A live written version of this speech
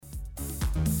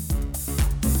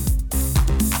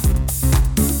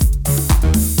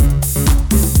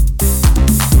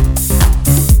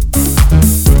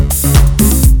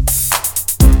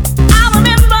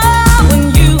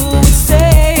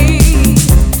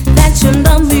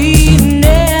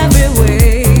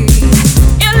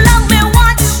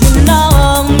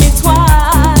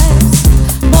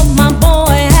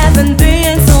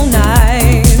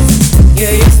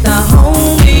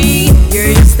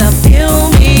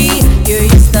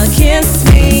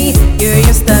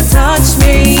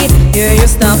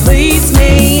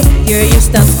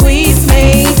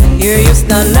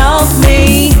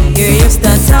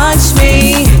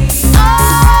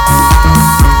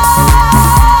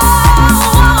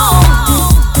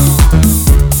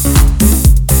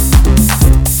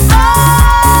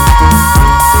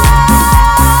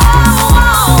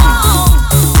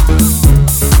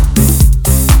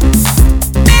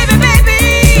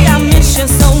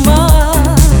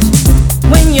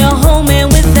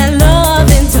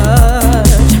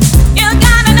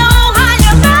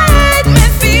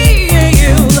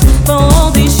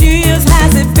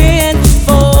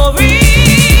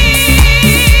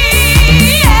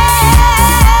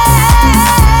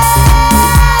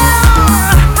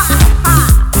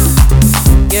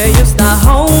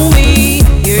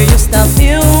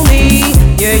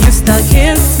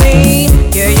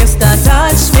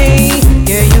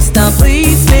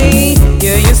please me.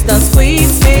 You used to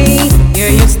squeeze me. You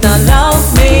used to love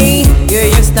me. You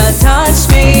used to touch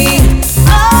me.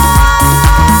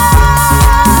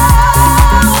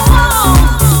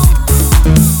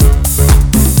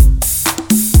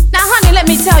 Now, honey, let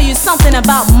me tell you something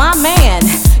about my man.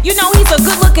 You know he's a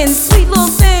good-looking, sweet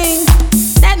little thing.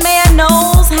 That man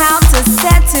knows how to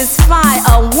satisfy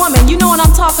a woman. You know what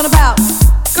I'm talking about?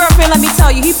 Girlfriend, let me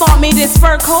tell you, he bought me this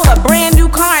fur coat, a brand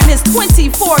new car, and this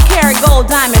 24-karat gold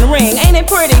diamond ring. Ain't it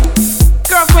pretty?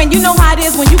 Girlfriend, you know how it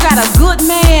is when you got a good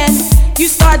man. You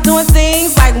start doing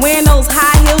things like wearing those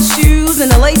high-heel shoes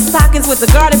and the lace stockings with the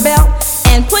garter belt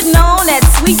and putting on that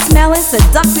sweet-smelling,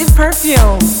 seductive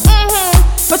perfume.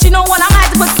 But you know what? I'm gonna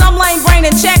have to put some lame brain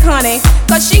in check, honey,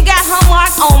 cause she got her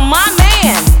mark on my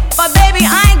man. But baby,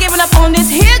 I ain't giving up on this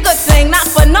here good thing, not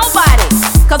for nobody.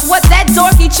 Cause what that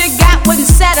dorky chick got wouldn't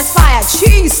satisfy a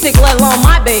cheese stick, let alone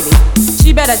my baby.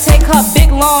 She better take her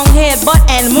big long head butt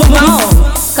and move on,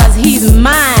 cause he's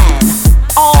mine,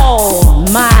 all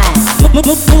mine.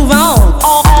 Move on,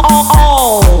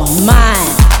 all mine.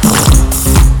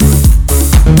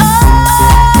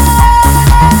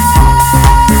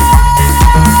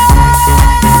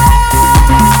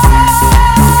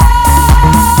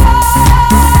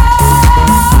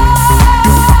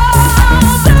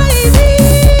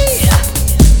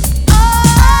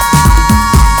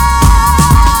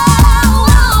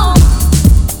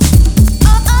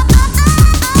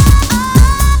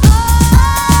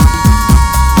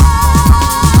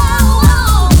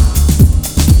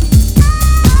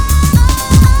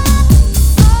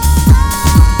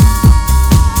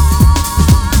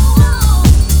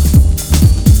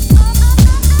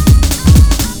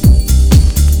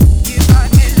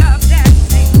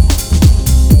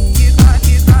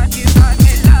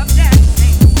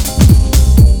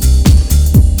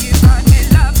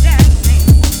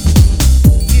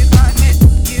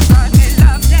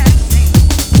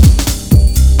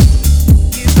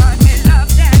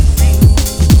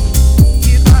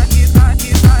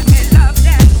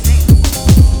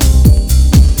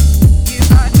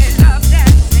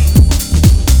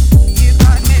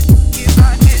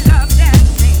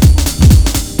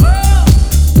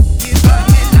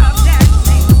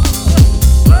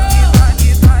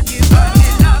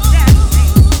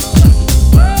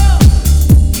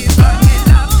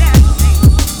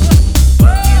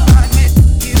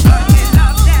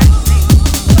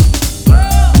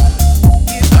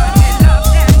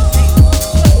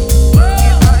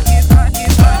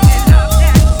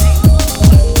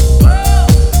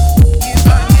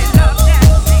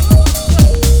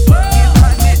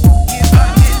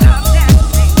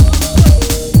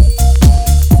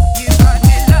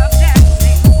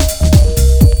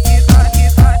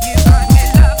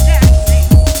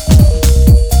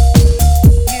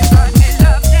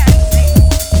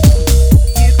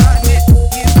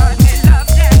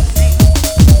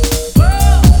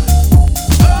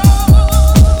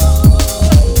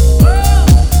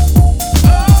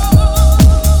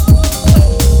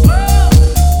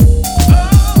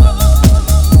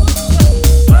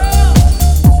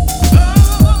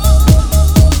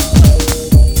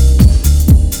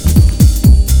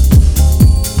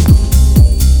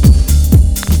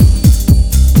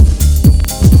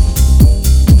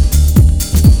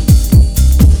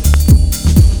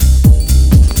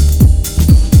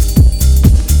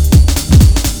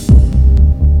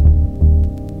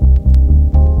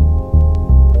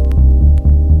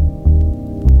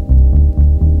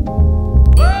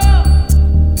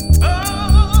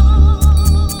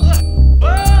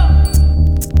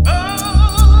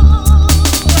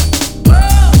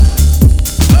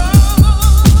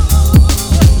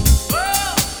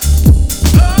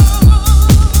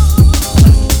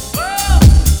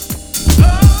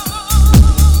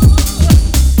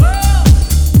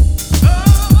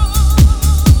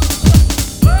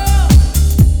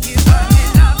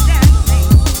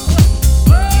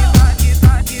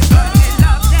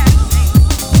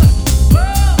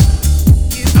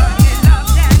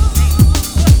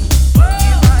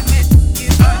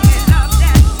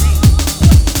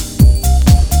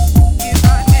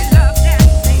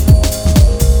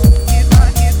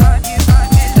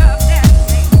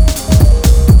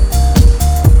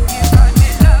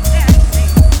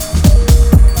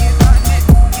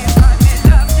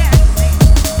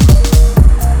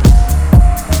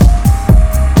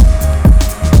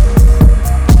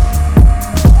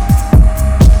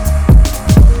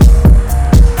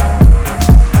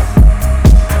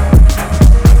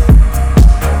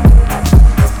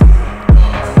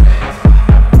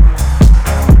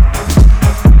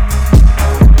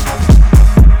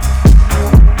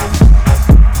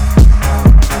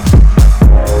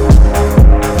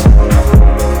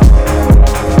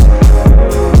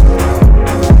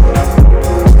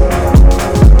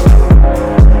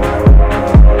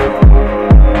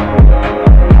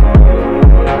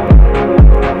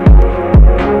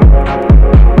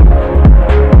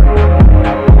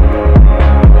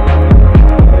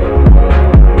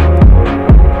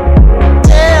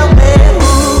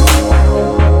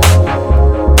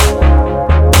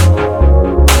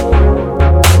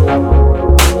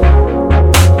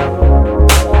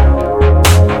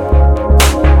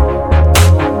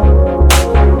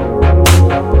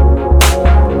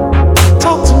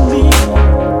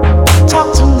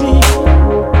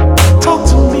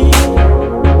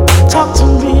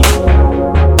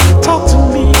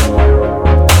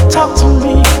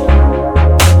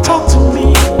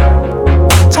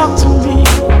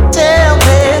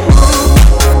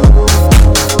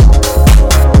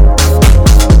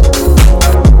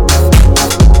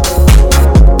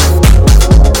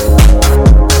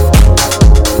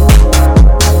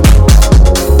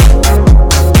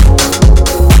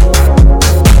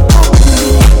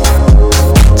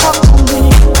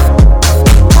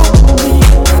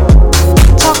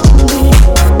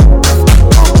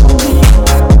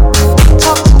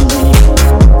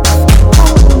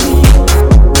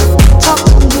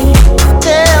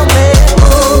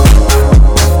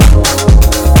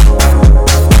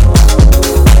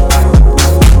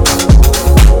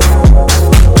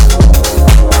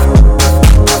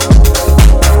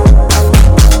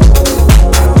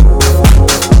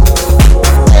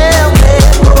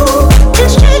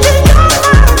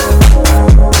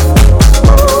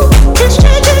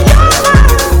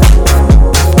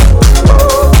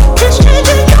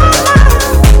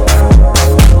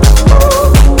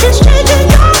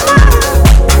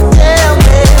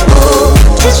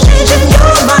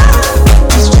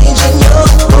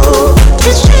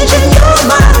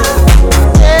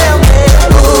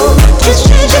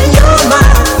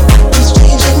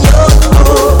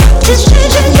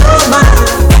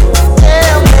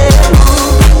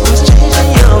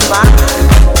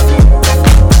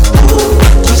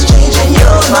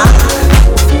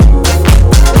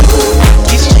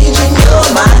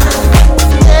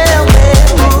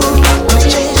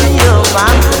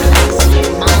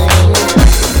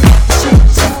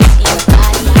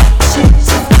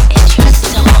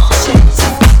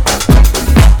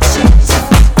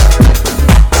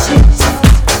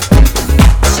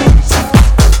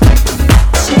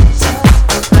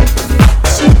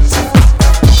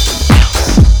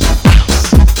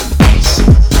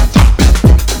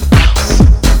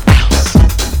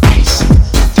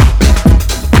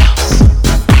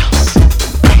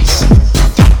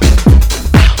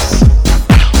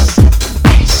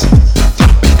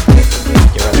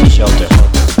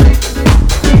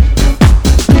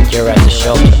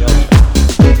 shelter.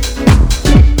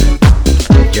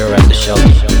 You're at the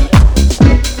shelter.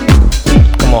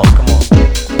 Come on, come on.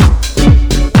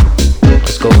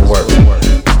 Let's go to work.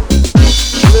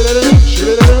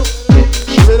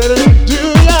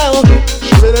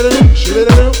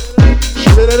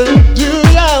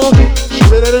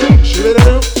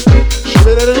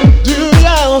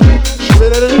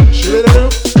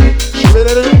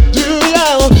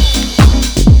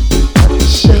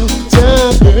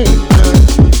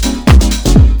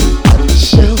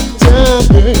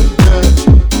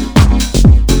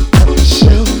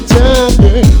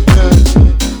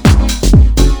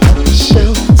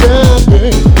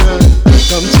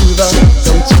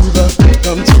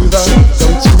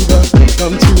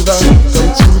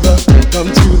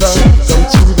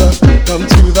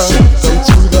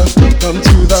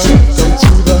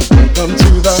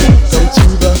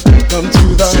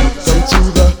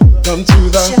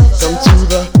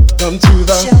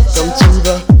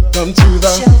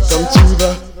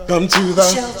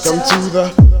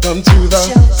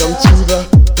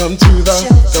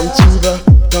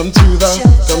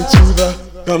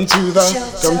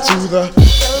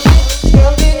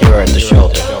 You're at the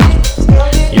shelter.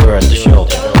 You're at the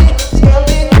shelter.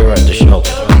 You're at the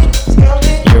shelter.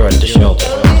 You're at the shelter.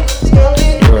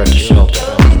 You're at the shelter.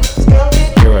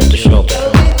 You're at the shelter.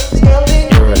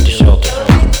 You're at the shelter.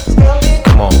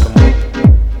 Come on.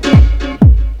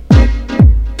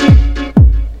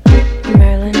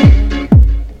 Merlin,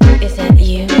 is that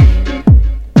you?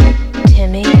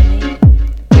 Timmy,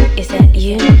 is that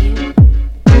you?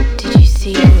 Did you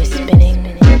see who was spinning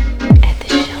at the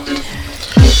shelter?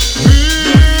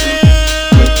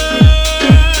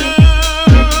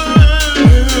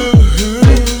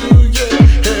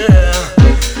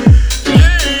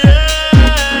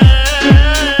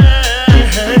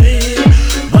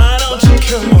 Why don't you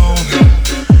come on?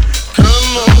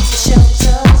 Come on.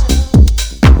 Shelter,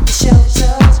 shelter,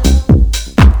 shelter,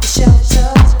 shelter,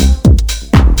 shelter,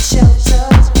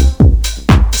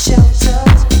 shelter, shelter.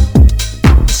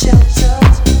 Come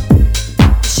to the,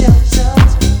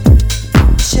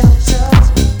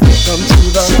 come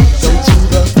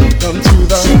to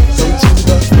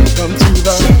the, come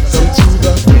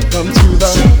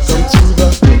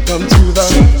to the, come to the, come to the, come to the, come to the, come to the, come to the, come to the, come to the, come to the, come to the, come to the, come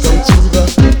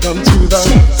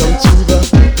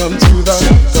to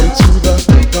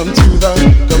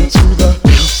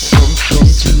the, some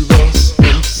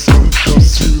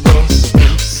comes to us,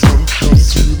 some comes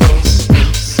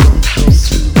to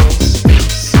us, some comes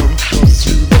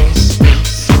to us, some comes to us, some comes to us, some comes to us, some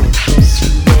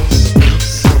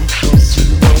comes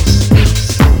to us,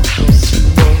 some comes to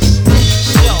us.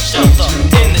 Shelter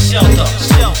in the shelter,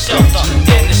 shelter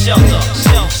in the shelter,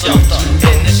 shelter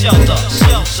in the shelter,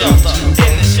 shelter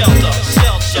in the shelter,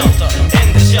 shelter in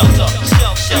the shelter,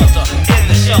 shelter in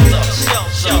the shelter,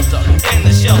 shelter in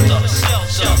the shelter,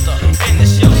 shelter in the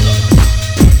shelter.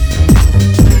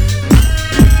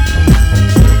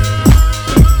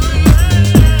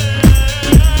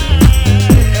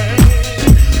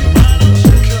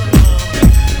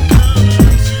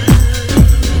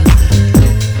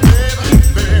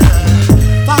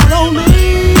 Follow me,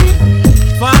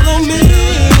 follow me,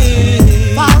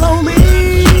 follow me,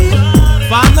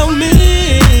 follow me,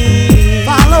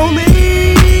 follow me,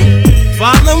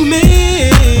 follow me,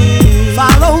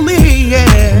 follow me,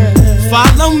 yeah,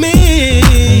 follow me.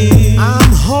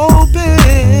 I'm hoping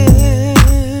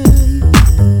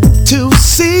to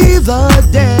see the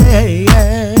day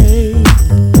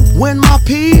when my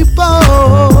people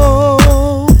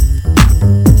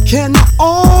can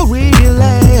all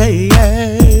relate.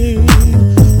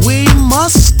 We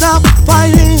must stop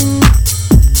fighting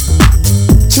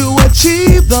to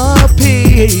achieve the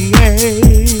peace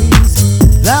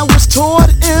that was taught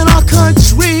in our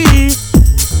country.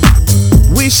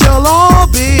 We shall all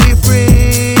be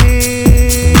free.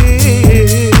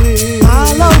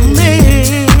 Follow me.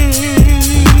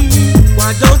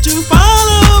 Why don't you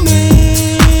follow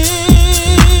me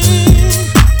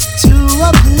to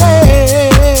a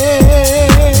place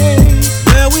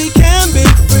where we can be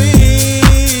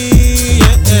free?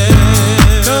 Yeah.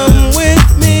 Come with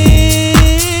me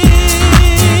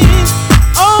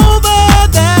over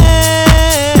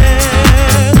there.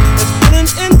 Let's put an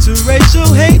end to racial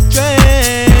hatred.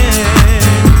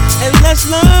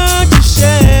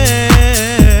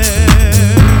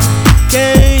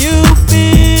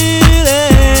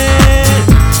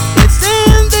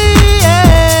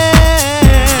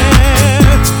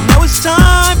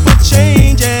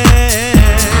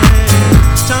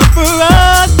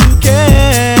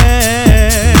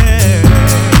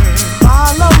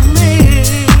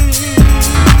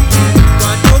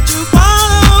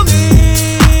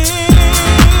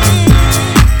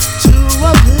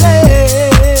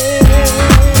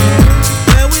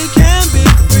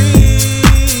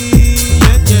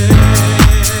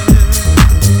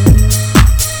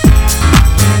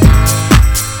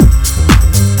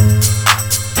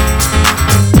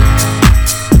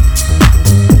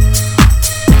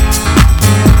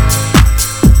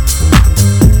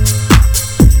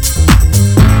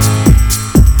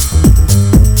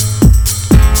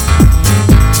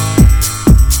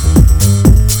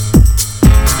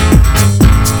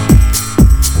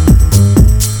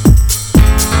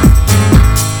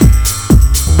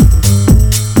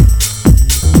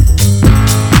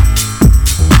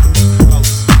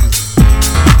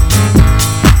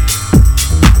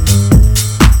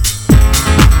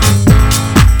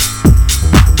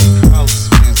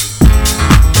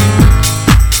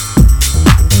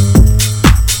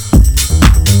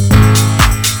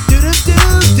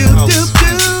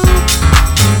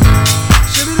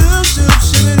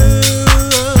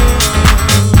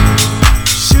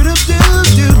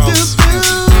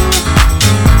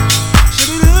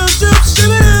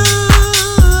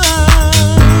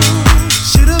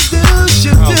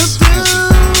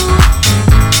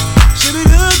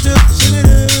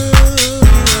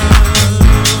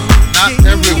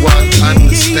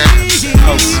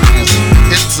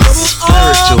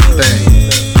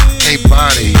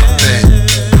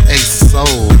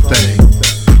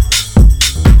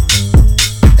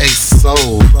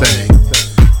 soul thing.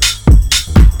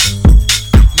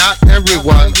 Not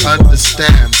everyone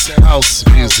understands house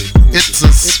music. It's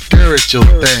a spiritual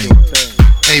thing,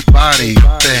 a body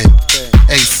thing,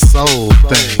 a soul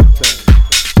thing,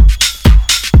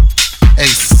 a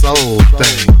soul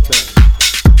thing.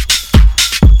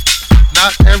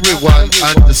 Not everyone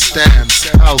understands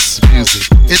house music.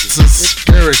 It's a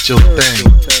spiritual thing,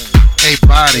 a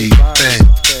body thing,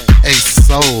 a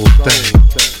soul thing,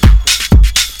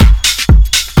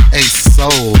 a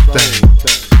soul thing.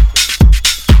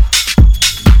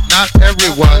 Not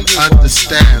everyone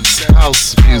understands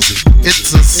house music.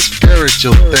 It's a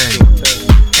spiritual thing,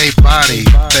 a body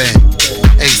thing,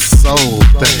 a soul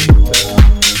thing,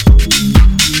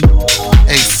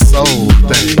 a soul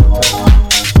thing.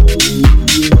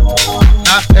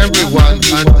 Not everyone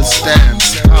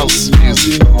understands house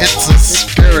music. It's a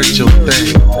spiritual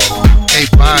thing, a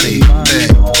body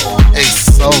thing, a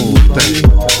soul thing,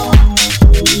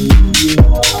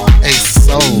 a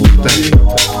soul thing.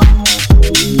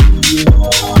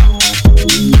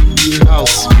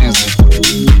 House music.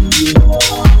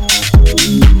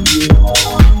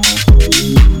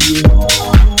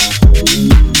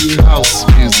 House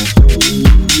music.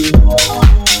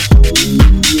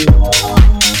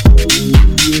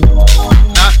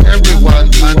 Not everyone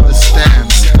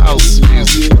understands house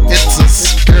music. It's a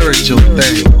spiritual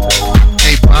thing,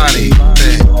 a body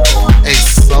thing, a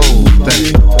soul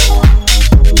thing,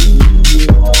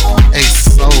 a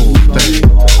soul thing.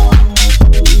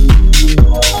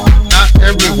 Not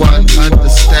everyone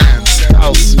understands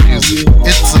house music.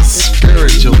 It's a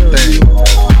spiritual thing,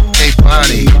 a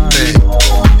body thing,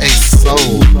 a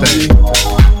soul thing,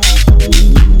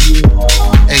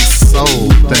 a soul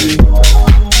thing.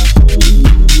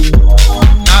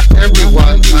 Not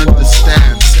everyone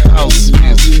understands house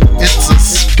music. It's a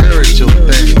spiritual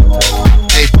thing,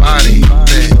 a body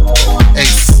thing, a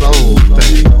soul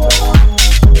thing,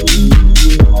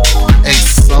 a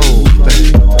soul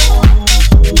thing.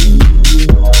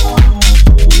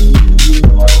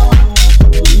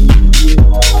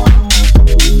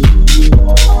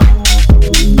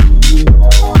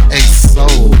 A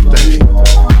soul thing.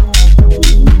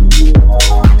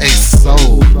 A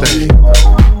soul thing.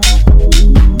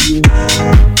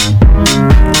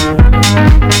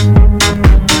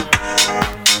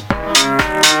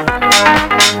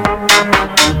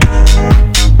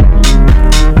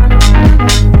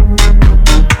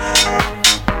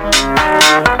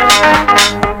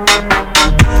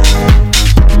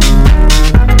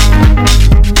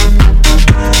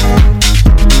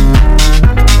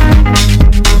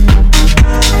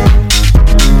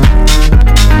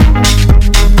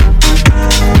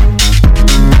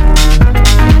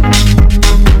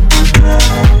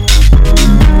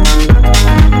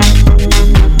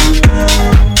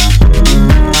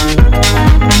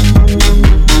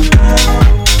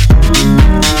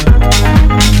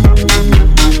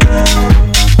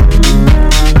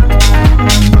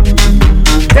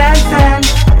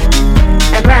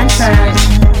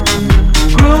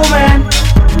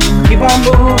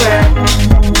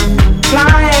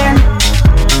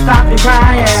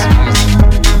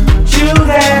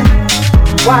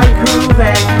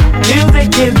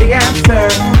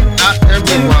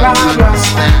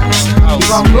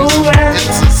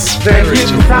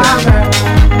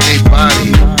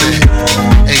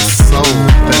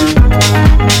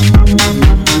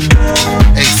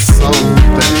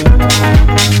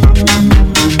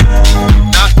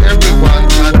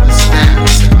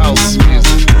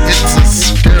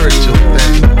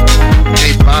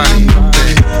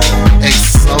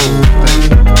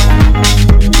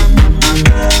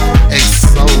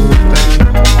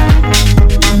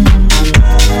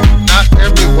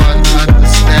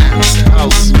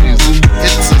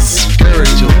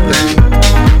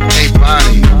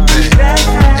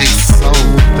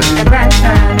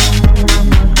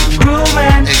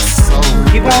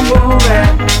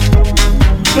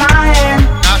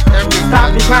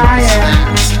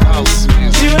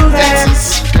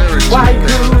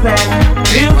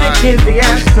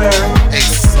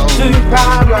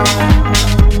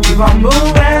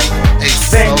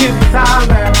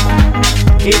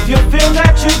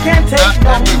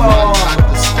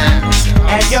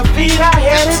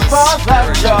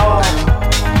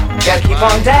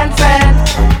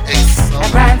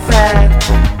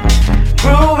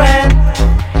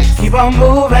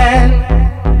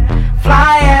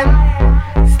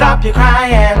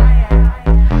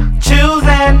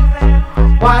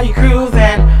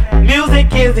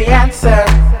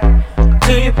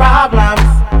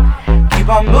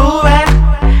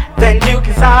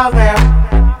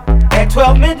 At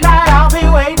 12 midnight I'll be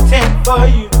waiting for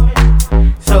you.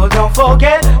 Don't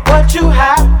forget what you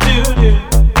have to do.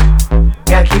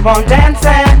 Gotta keep on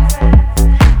dancing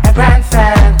and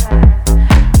prancing,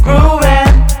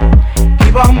 grooving,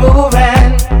 keep on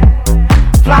moving,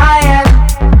 flying,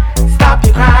 stop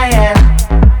your crying,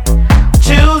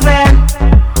 choosing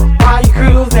while you're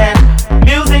cruising.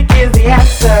 Music is the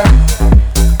answer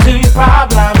to your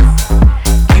problems.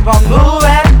 Keep on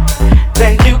moving,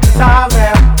 then you can solve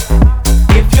them.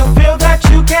 If you feel that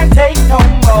you can't take no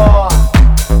more,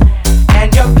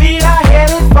 and your feet are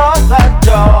headed for the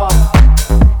door,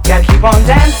 gotta keep on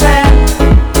dancing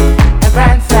and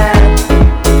prancing,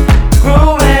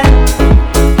 grooving,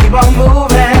 keep on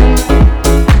moving,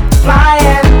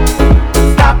 flying,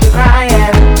 stop your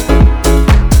crying,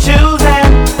 choosing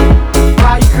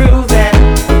while you're cruising.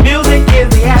 Music is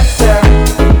the answer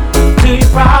to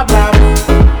your problems.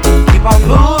 Keep on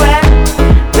moving,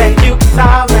 then you can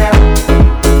solve them.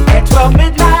 At 12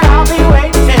 midnight I'll be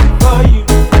waiting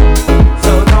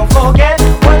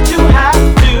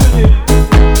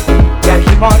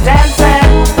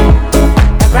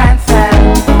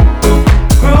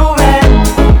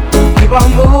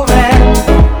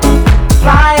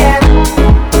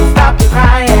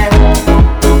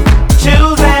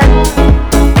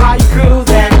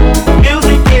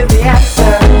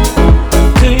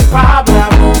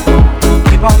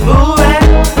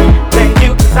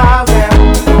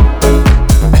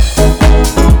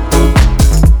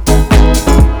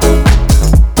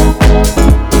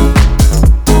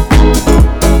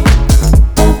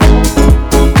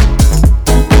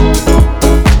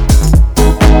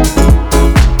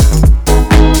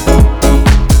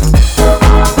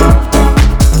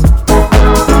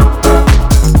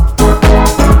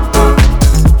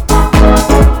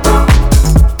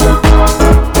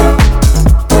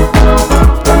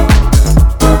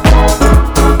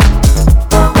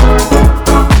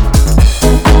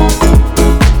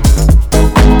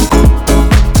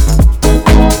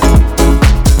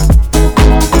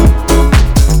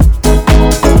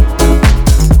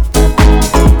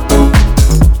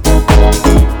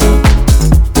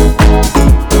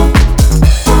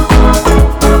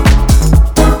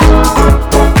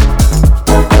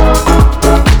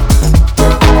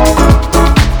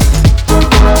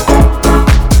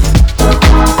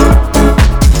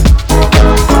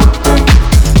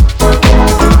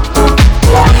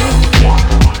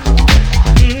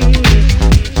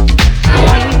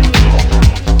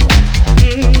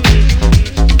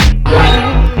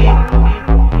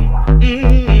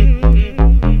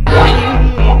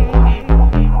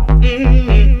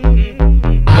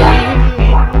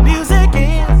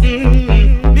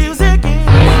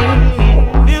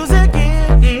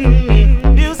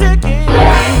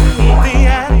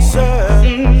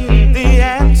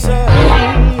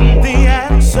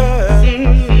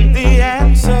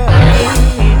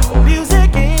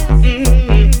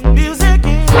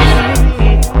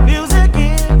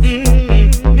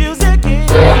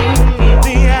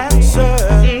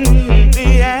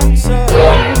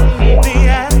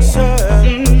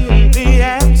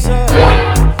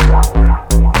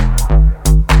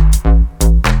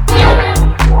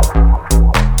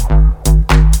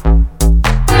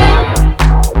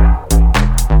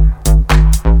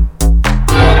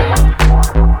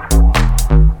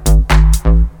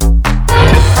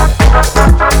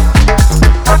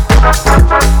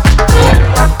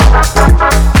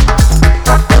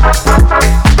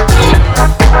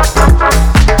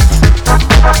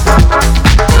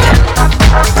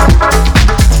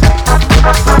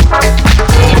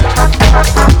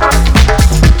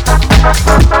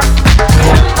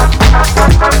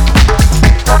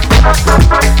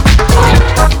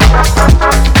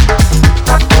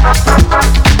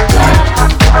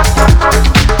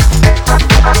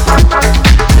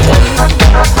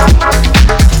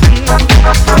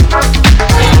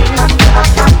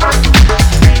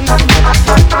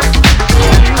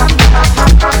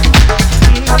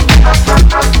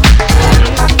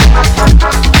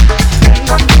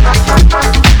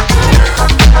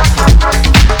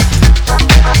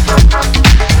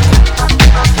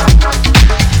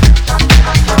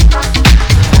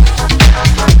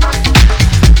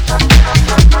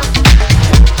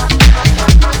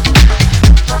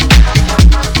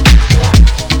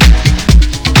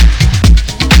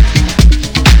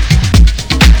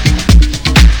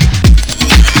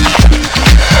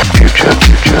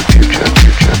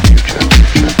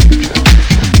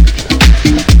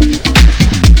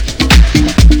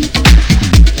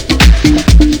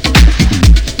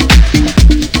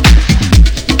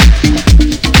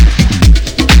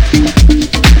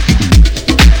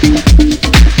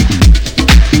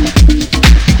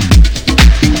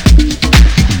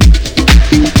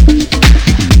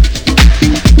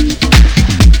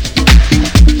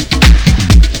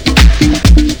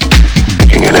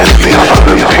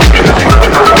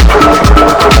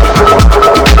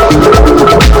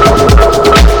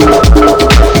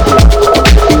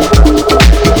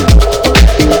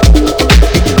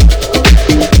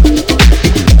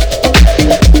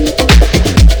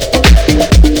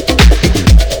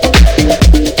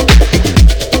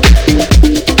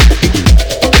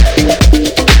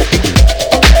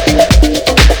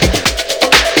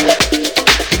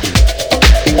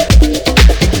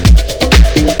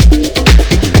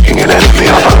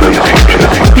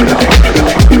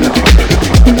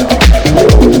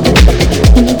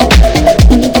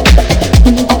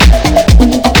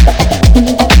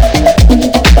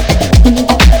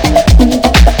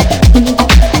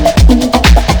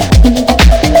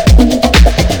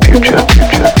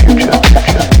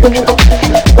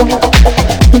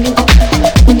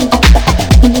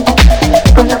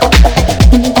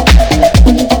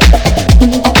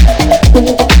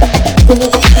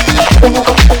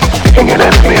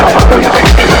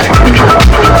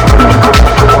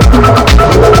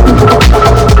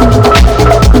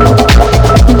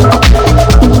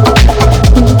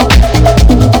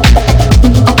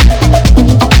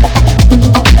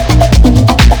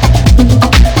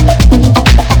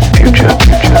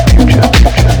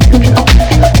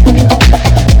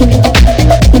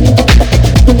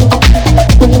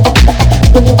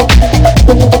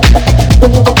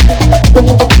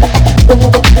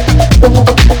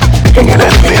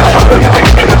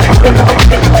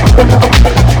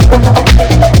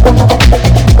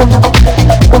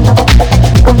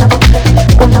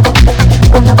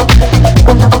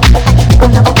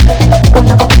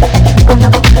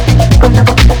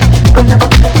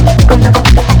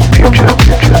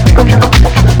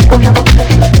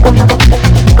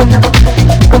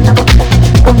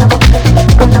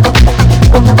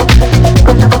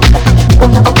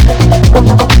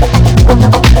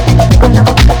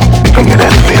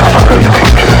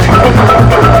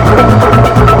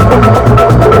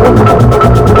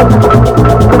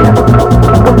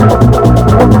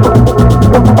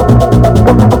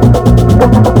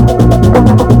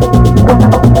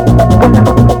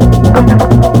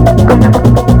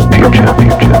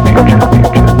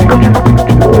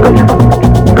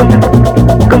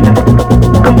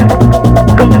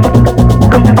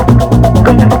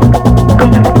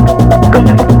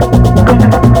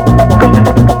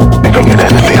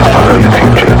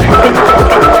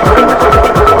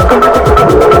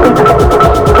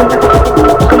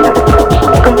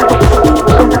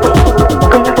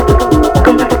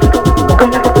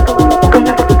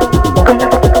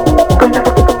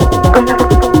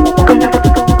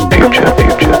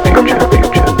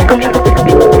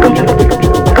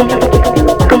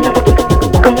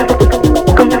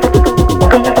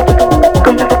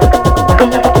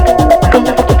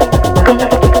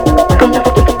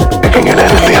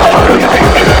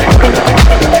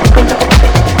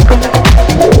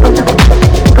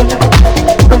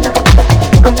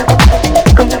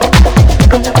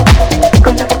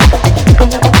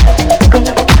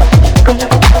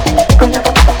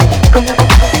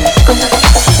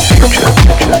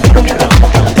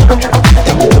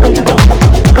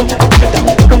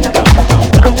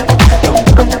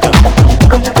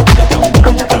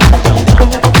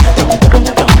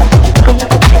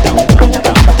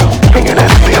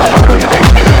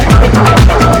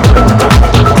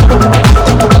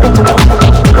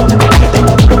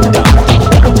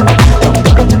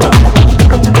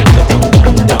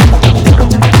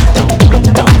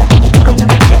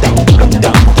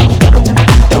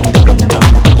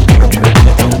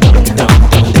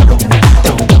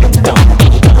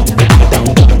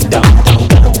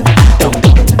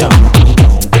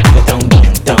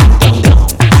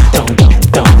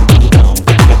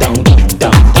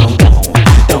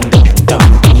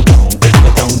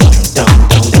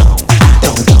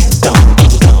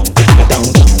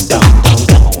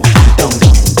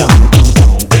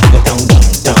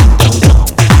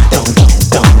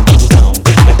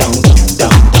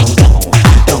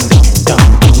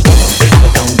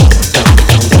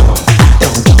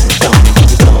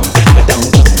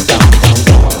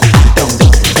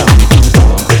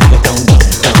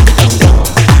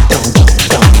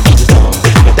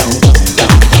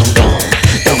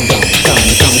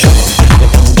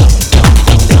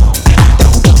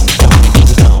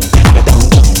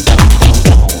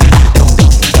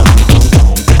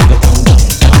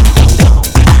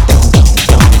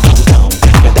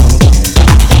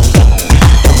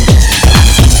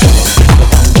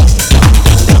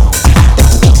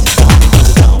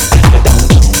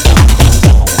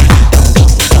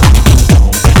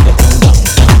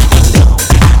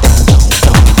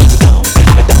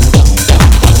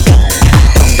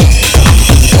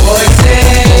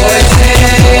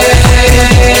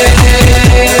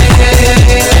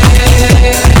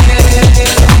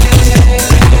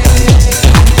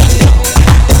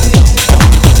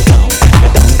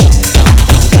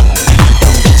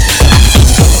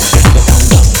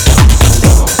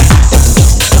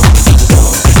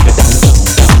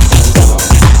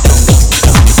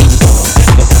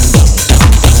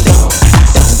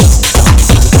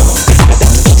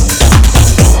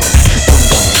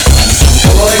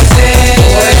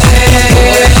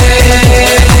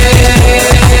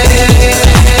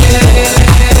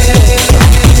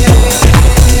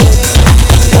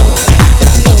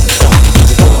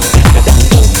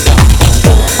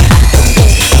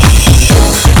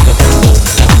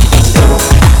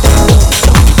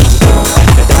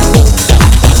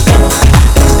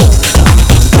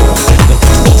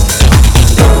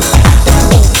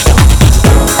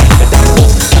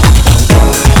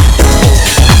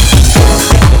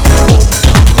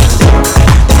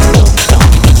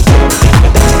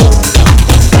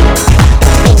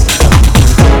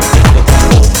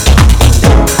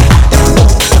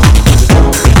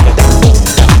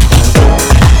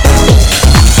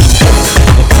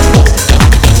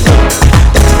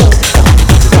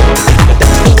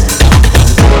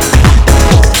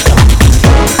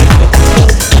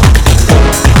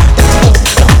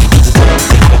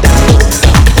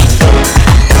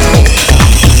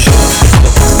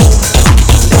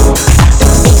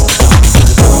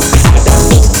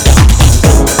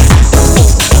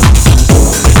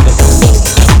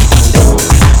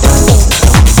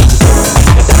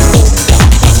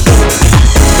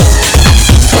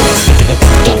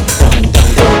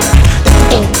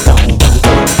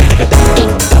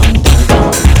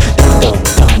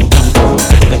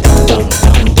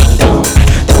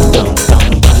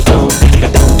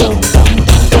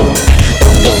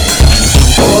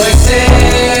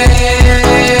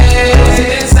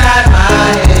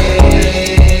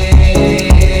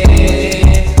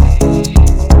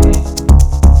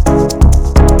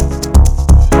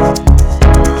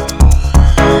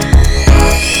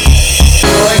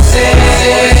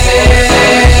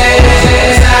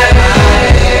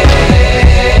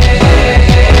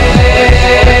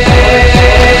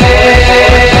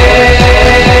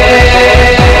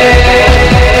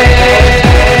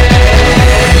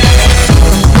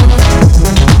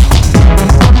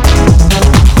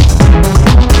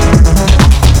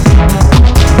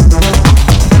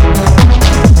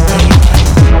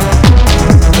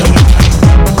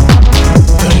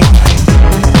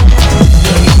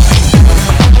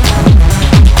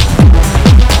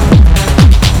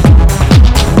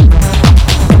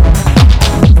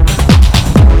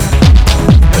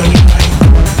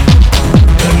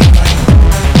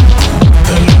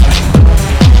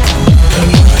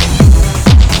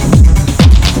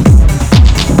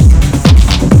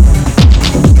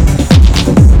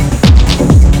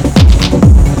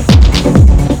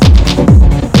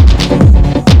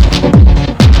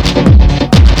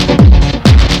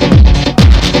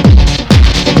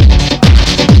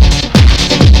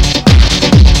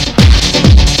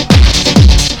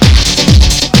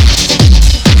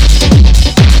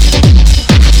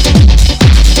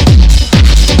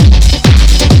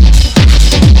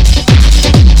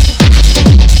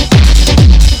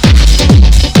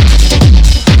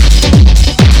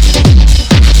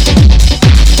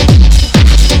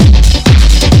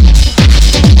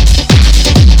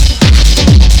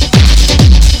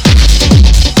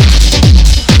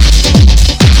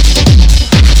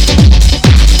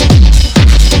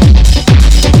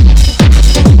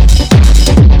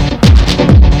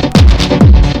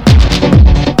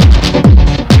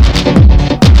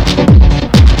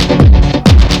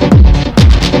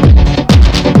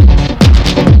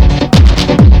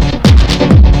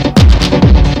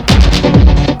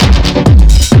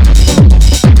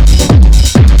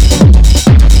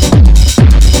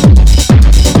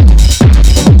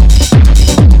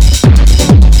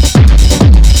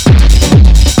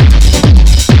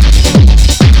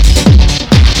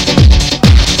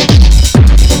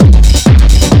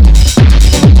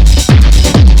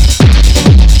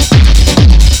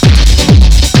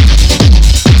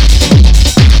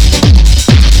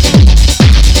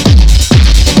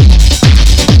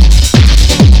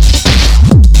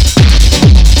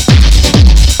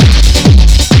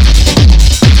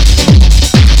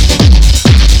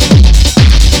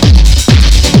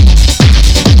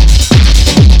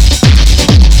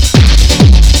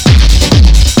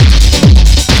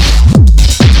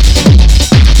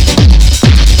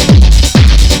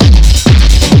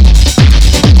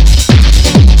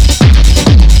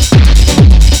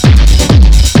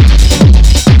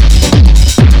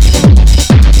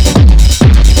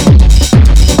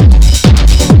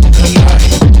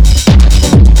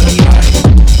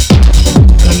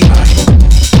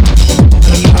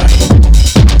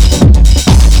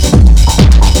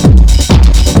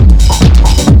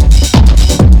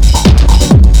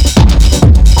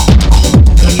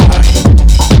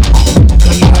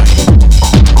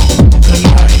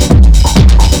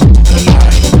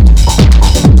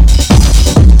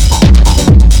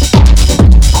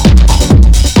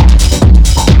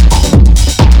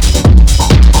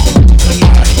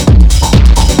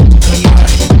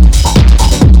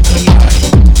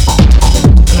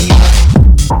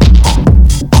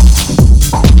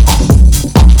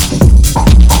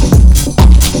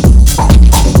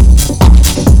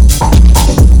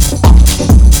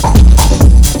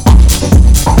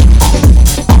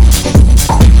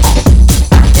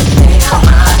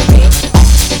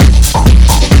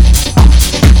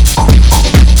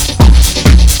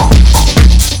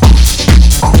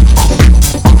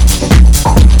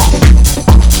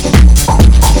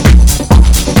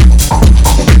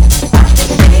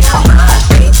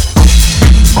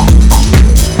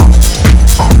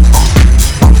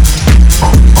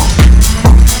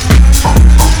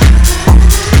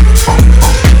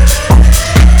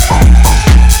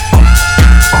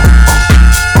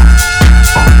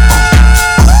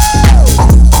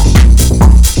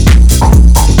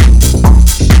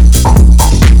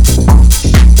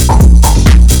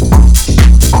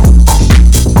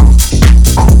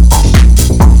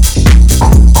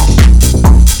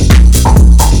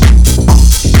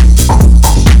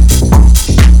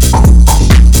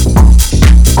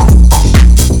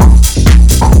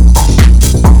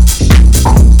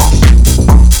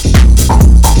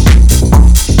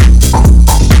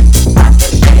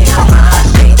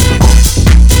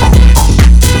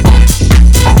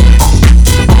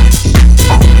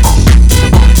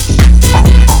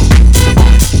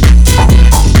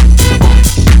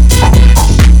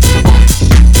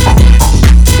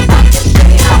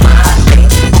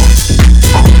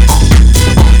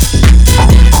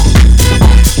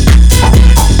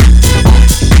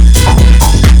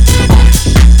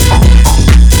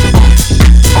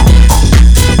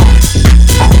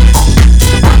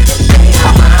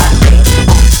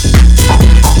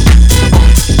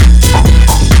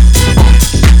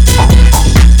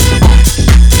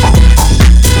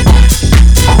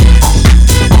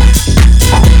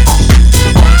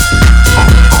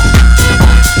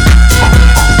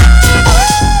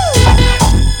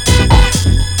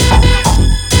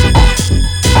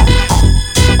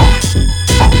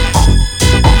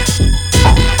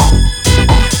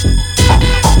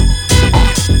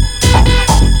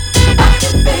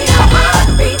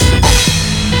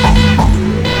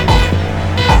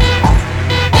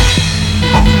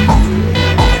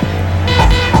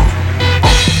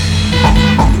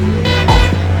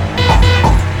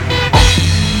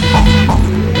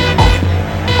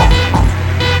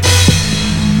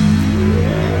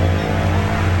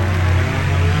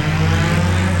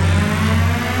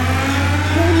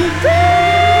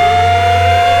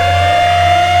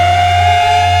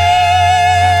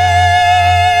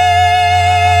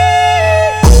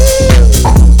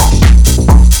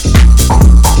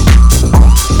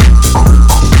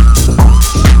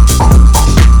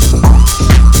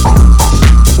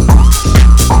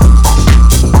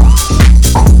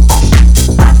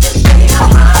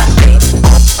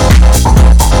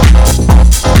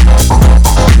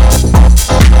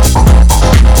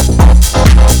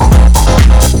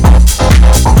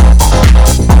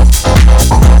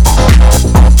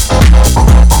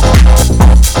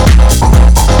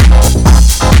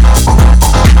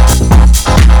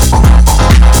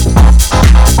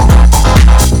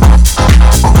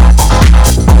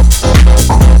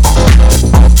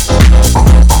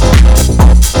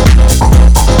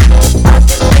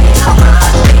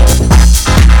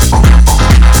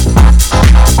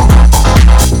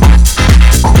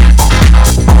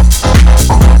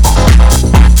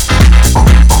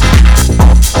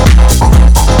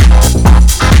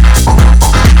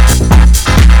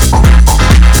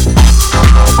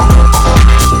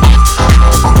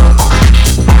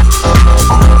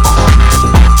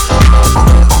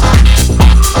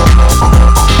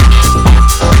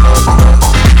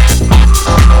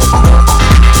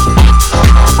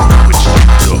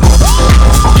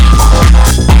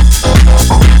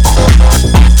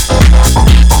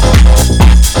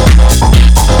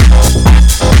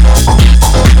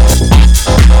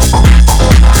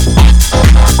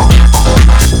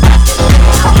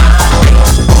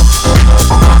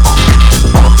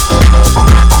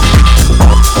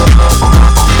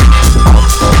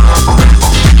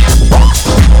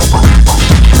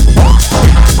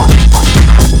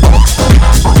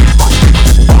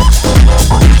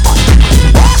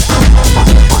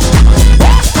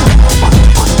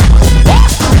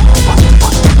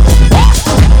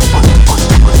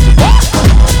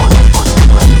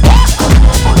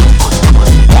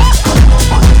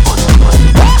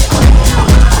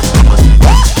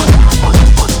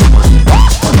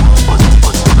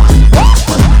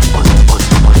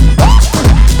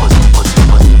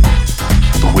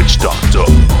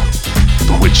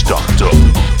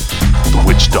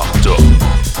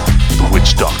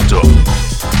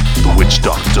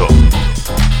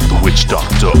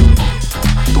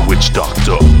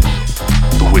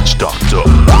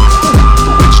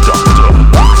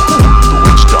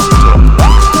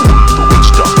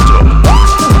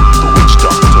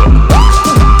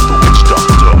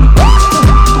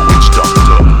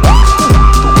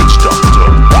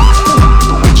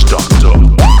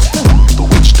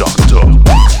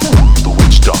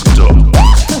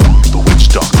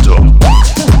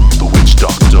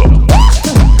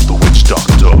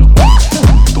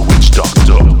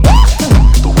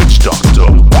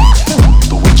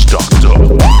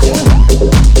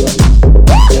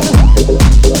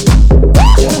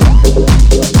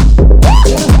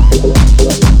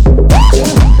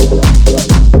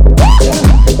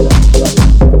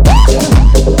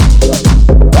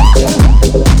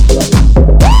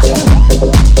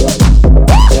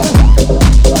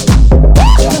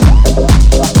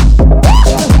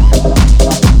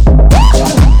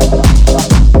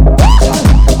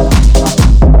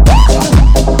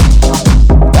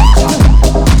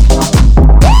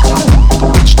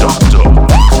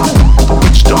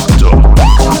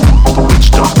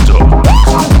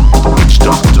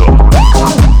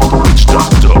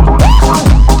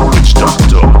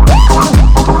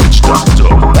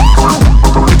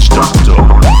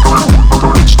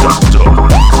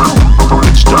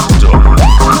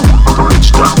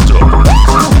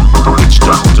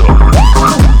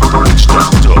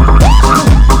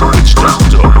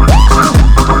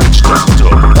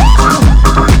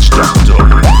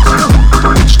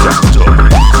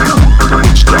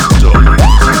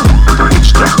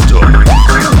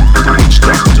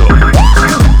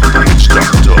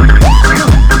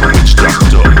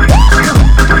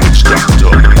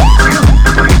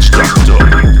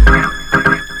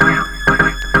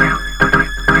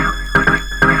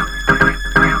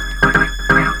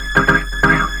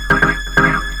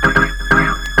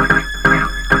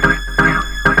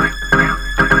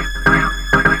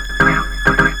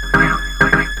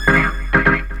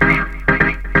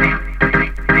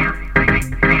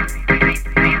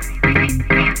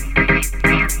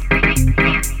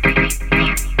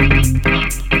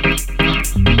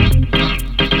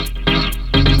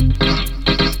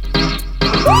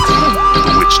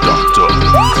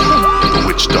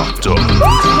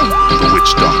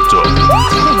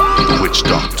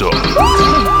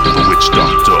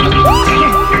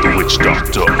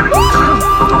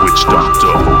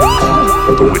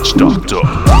Witch doctor.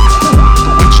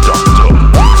 Witch doctor.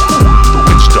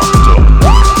 Witch doctor.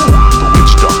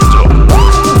 Witch doctor.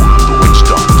 Witch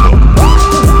doctor.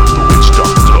 Witch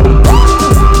doctor.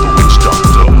 Witch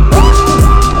doctor.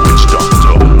 Witch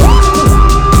doctor.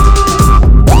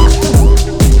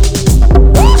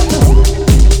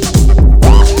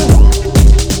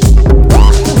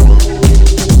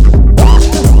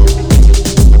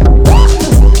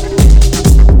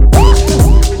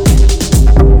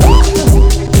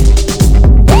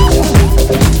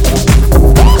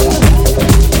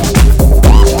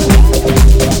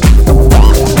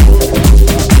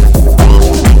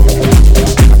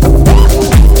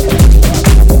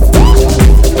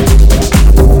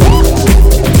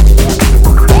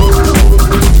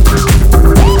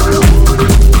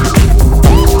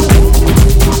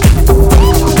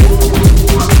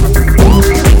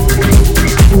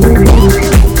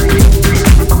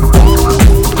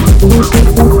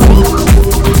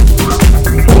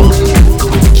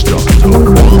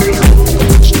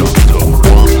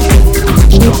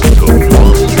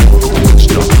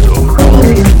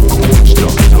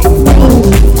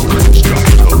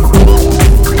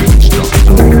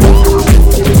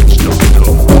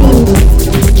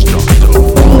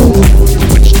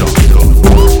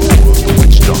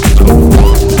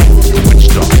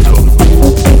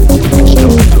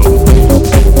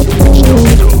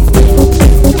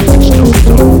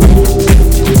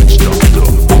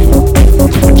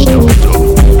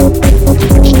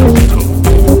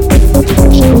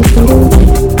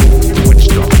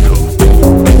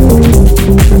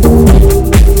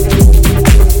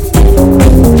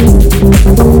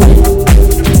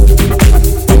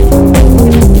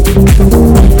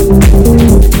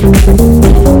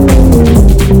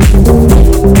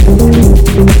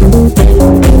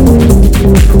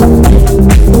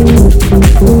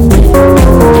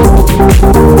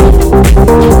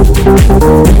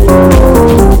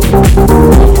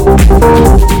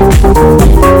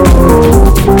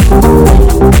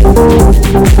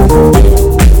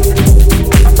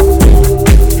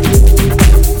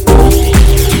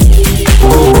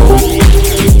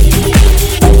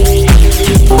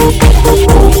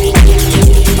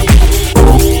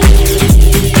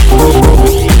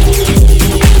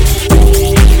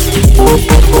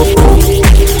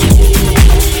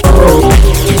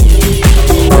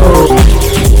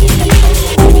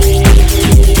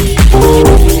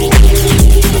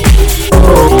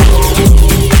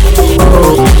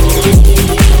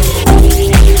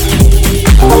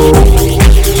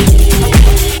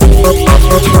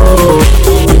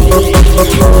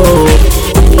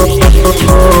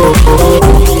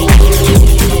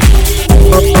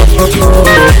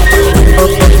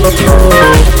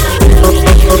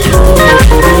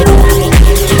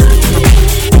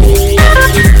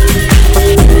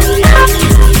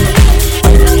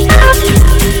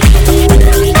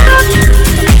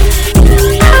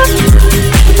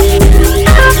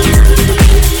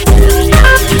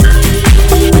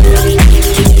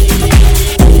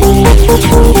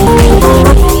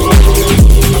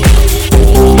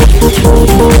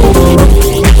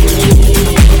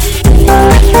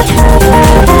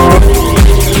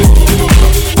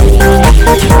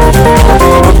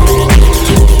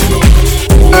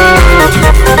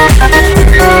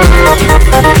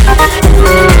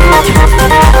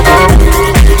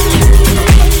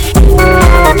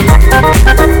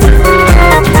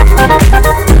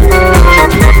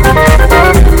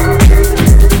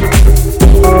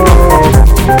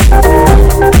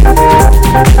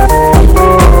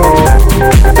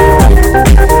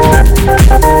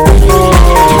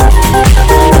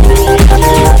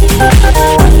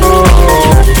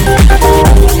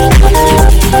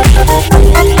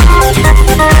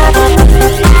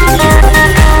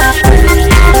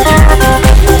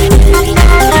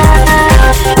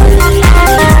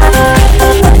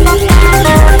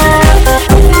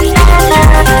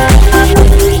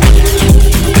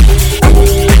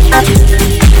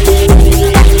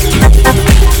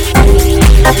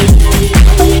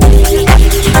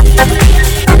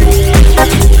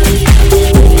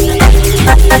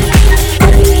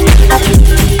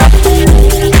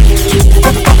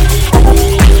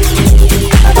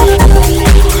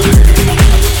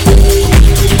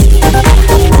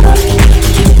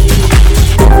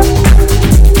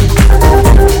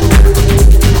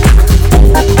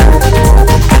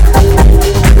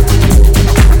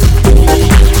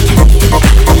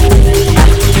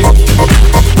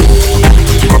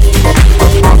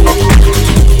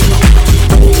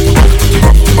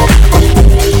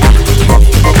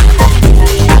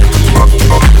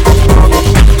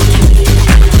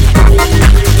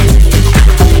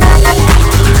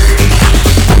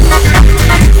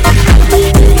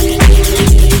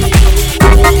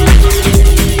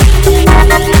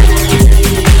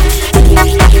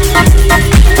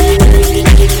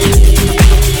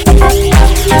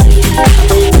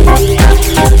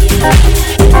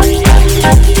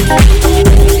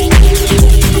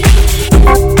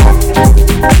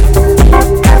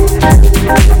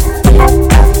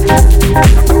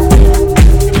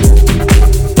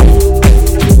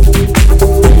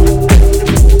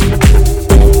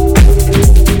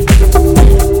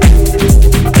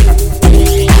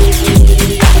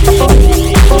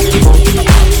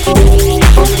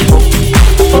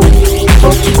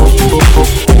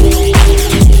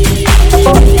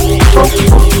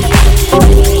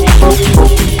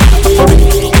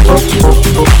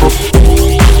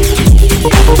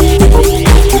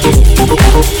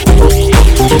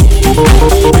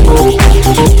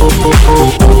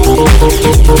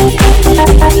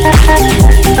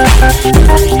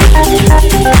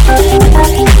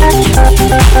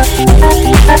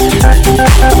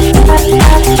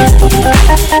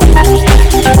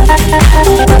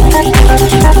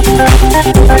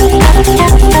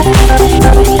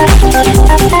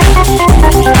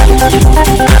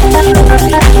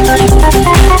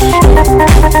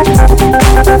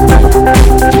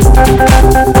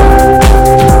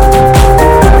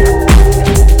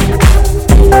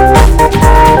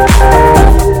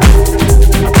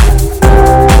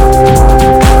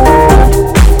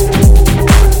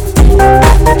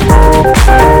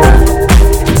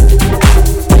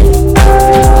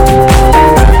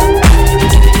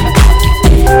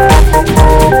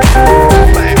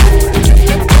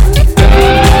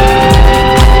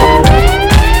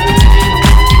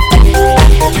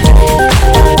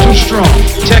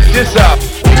 this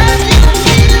out.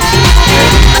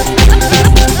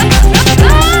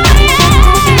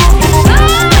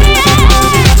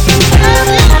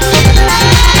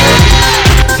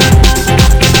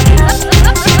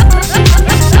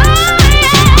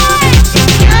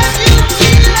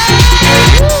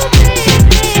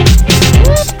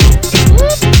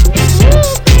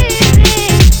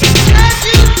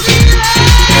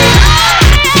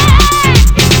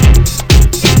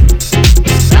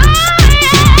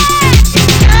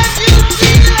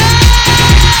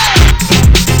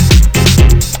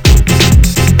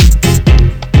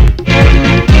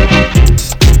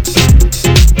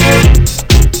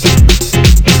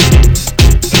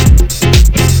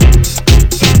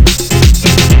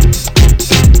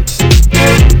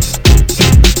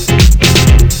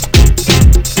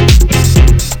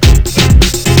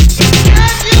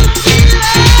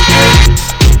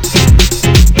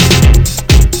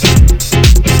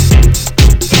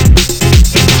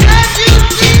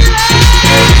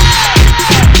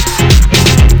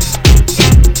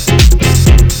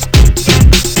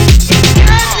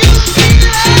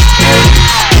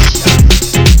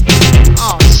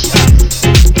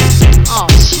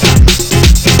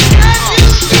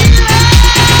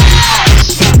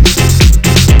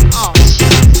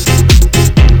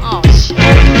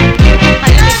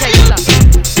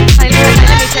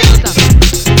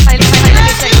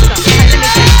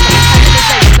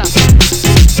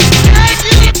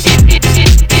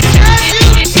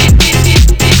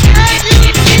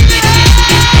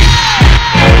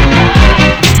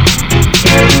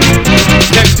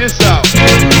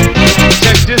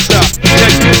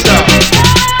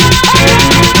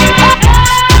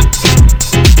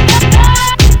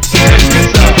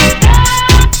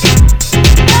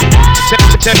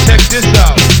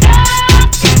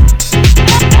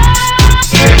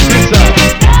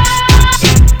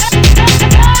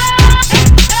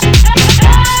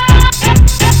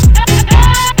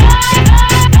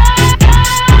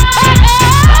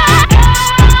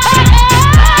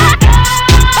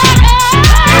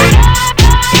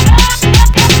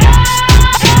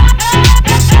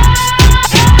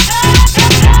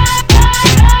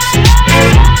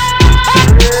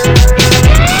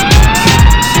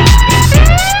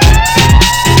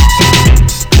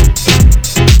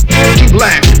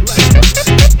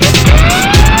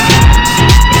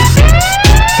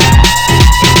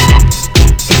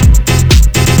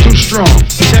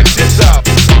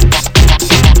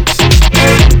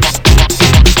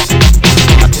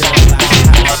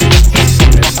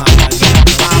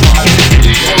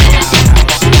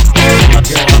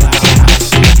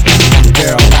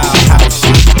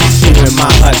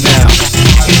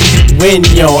 When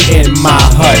you're in my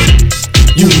hut,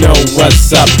 you know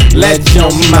what's up. Let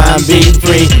your mind be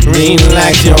free,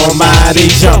 relax your body,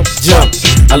 jump, jump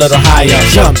a little higher,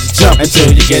 jump, jump until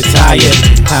you get tired.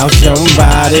 How's your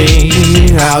body?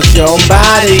 How's your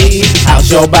body?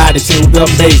 How's your body to the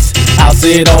bass? I'll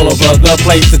sit all over the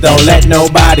place, so don't let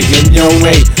nobody get in your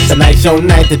way. Tonight's your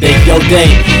night, today's your day.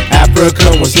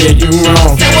 Africa will steer you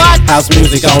wrong. Say what? House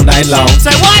music all night long.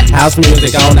 Say what? House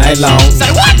music all night long.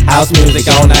 Say what? House music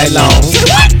all night long. Say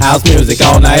what? House music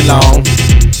all night long.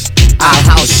 I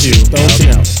house you, don't you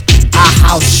know? I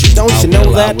house you, don't you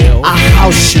know that? I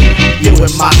house you, you in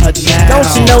my hut now. Don't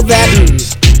you know that?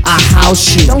 I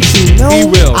house you, don't you know? He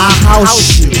will. I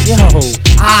house you, yo.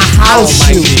 I house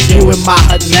you, you in my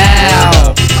hut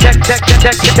now. Check this out.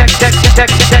 Check this out. Check this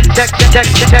out. Check this out.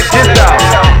 Check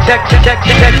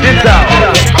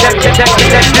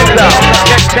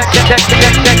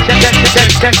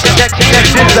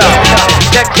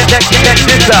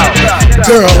this out.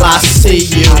 Girl, I see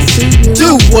you.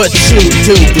 Do what you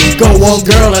do. Go on,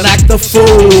 girl, and act the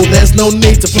fool. There's no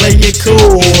need to play it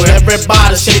cool.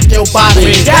 Everybody shake your body.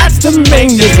 We got to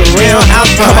make this a real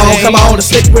house party. Come on, and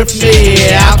stick with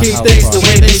me. I'll keep things the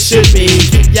way they should be.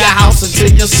 Keep your house until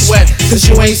you sweat, cause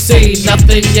you ain't seen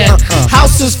nothing yet.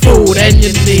 House is food and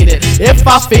you need it. If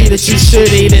I feed it, you should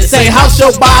eat it. Say, house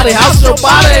your body, house your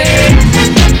body.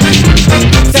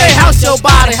 Say, house your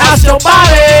body, house your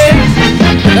body.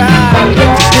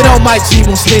 You know my G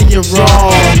won't steer you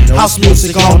wrong. House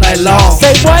music all night long.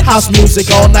 Say what? House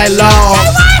music all night long.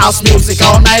 House music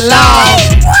all night long.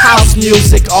 House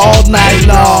music all night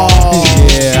long.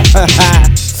 Yeah.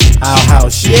 I'll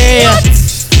house you. Yeah.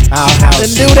 I'll house Then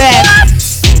you. do that.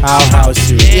 I'll house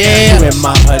you. Yeah. You in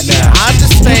my hut now. I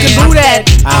understand. You can do that.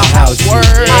 I'll house you.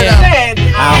 Word. Yeah.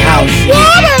 I'll house you.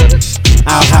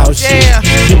 I'll house you. Yeah.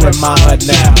 You in my hut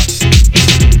now.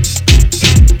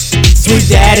 Sweet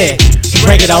daddy,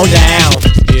 break it on down.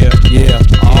 Yeah, yeah.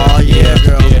 Oh yeah,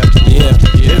 girl. Yeah, yeah,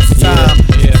 yeah. It's time.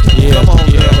 Yeah, yeah. Come on,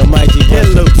 girl. The Mikey Get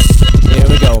loose.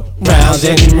 round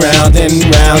and round and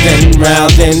round and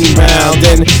round and round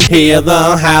and hear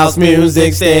the house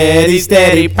music steady,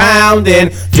 steady pounding.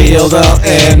 Feel the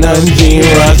energy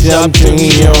rush up to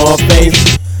your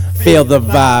face. Feel the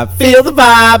vibe, feel the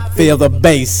vibe, feel the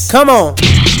bass. Come on.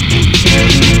 Check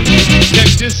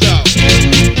this out.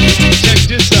 Check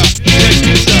this out. Check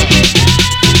this out.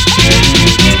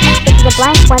 This is a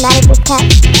blank one out of this cat.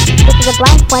 This is a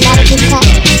blank one out of this cat.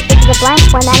 This is a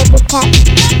blank one out of this cat.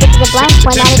 This is a blank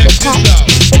one out of this cat.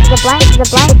 This is a blank, this is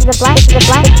a blank, this is a blank, this is a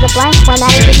blank, this is a blank one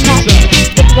out of this cat.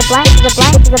 This is a blank, this is a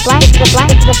blank, this is a blank, this is a blank,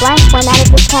 this is a blank one out of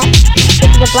this cat. This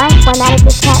is a blank one out of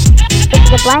this cat. This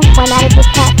is a blank one out of this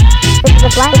cat. This is a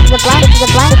blank, this is a blank, this is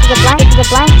a blank, this is a blank, this is a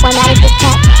blank one out of this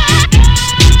cat.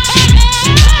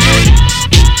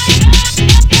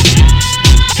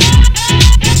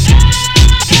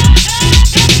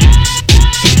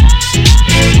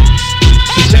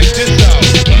 Check this out.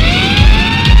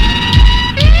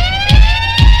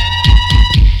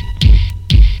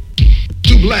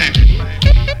 Too blank.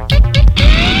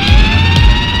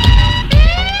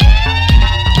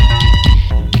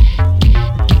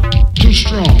 Too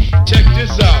strong. Check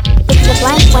this out. This is a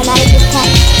blank one out of this cat.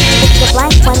 This is a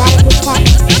blank one out of this cat.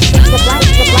 This is a blank,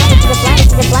 this is a blank, this is a blank, this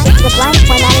is a blank, this is a blank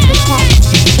one out of this cat.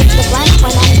 This is a blank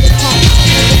one out of this cat.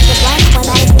 This is a blank one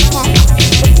out of this cat.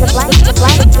 This is a blank, this is a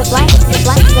blank, this is a blank, this is a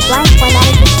blank, this is a blank one out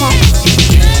of this cat.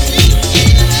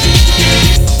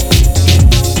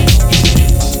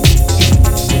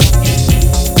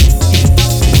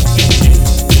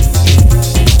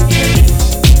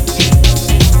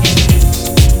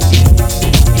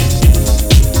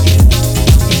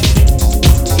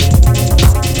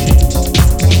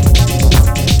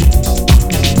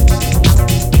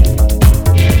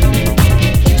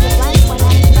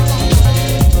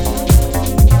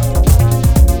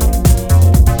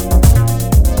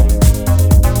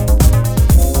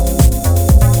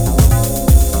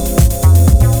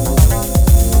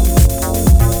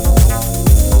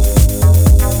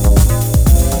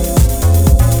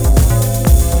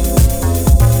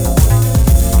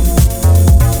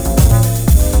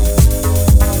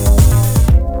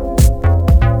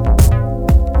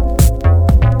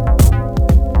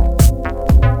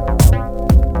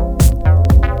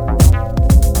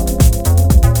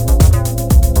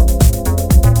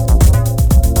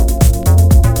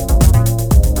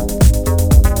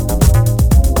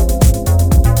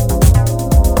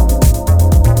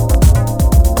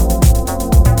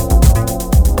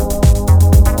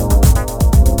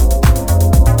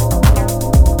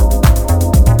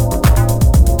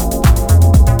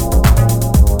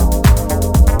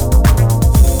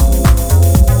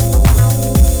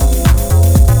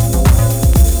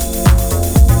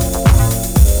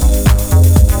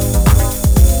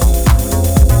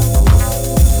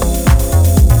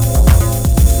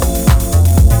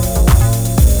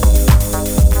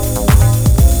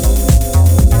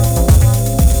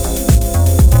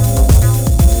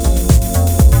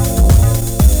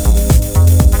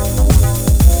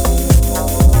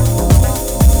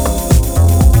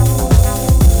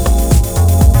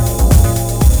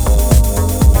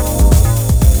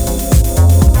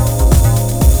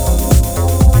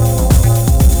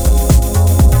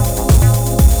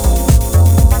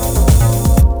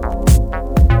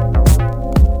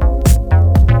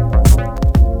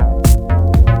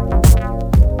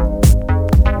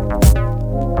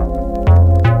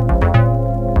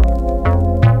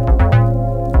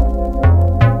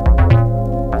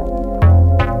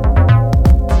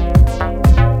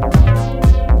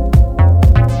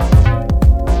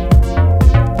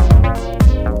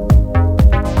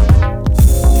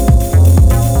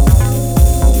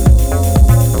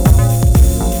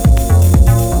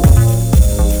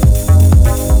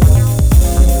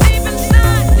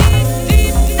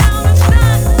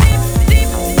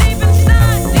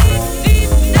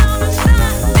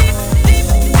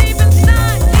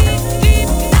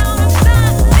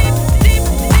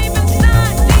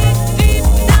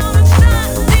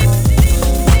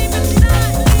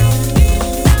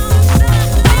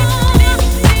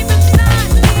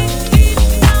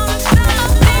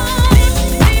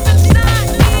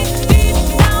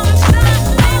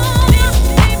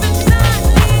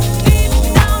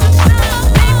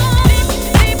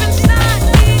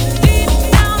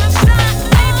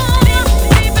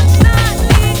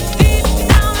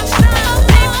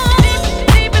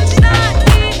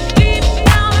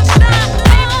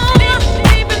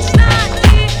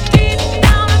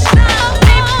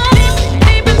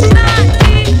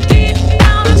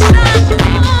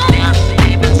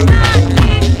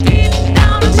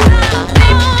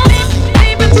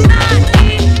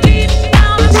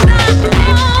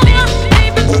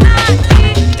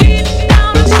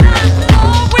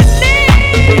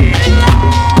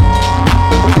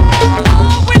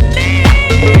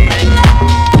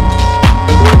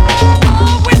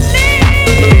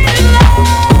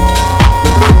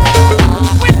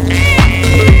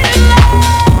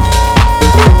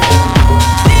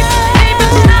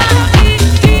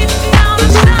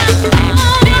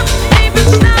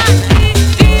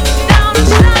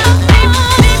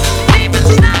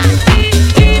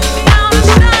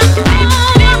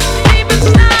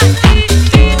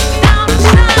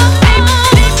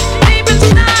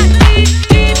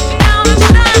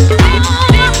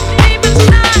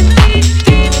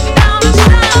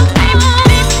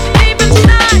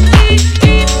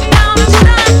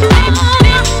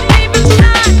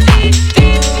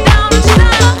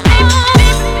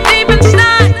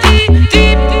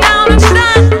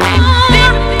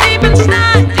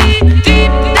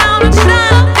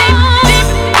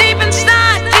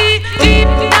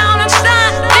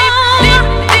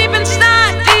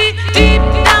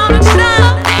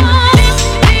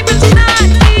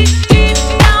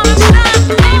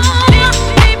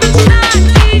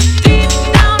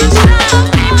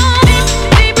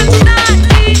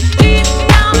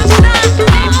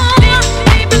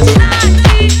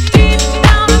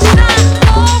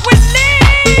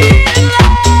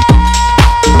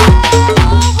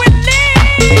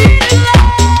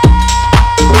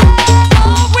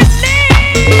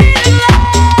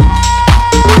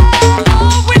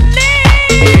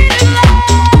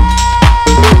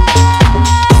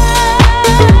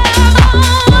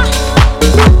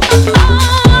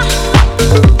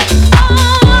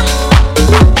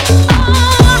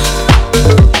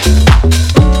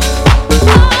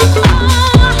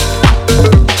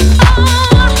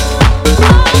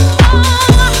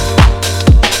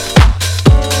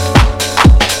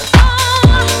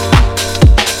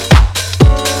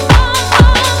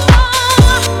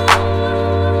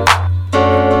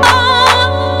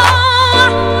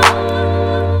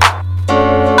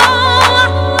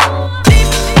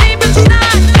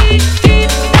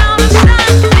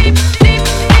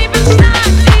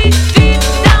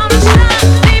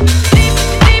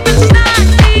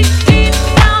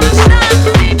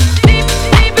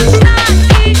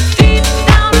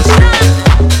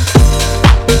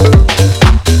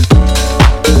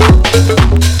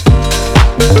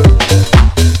 Deep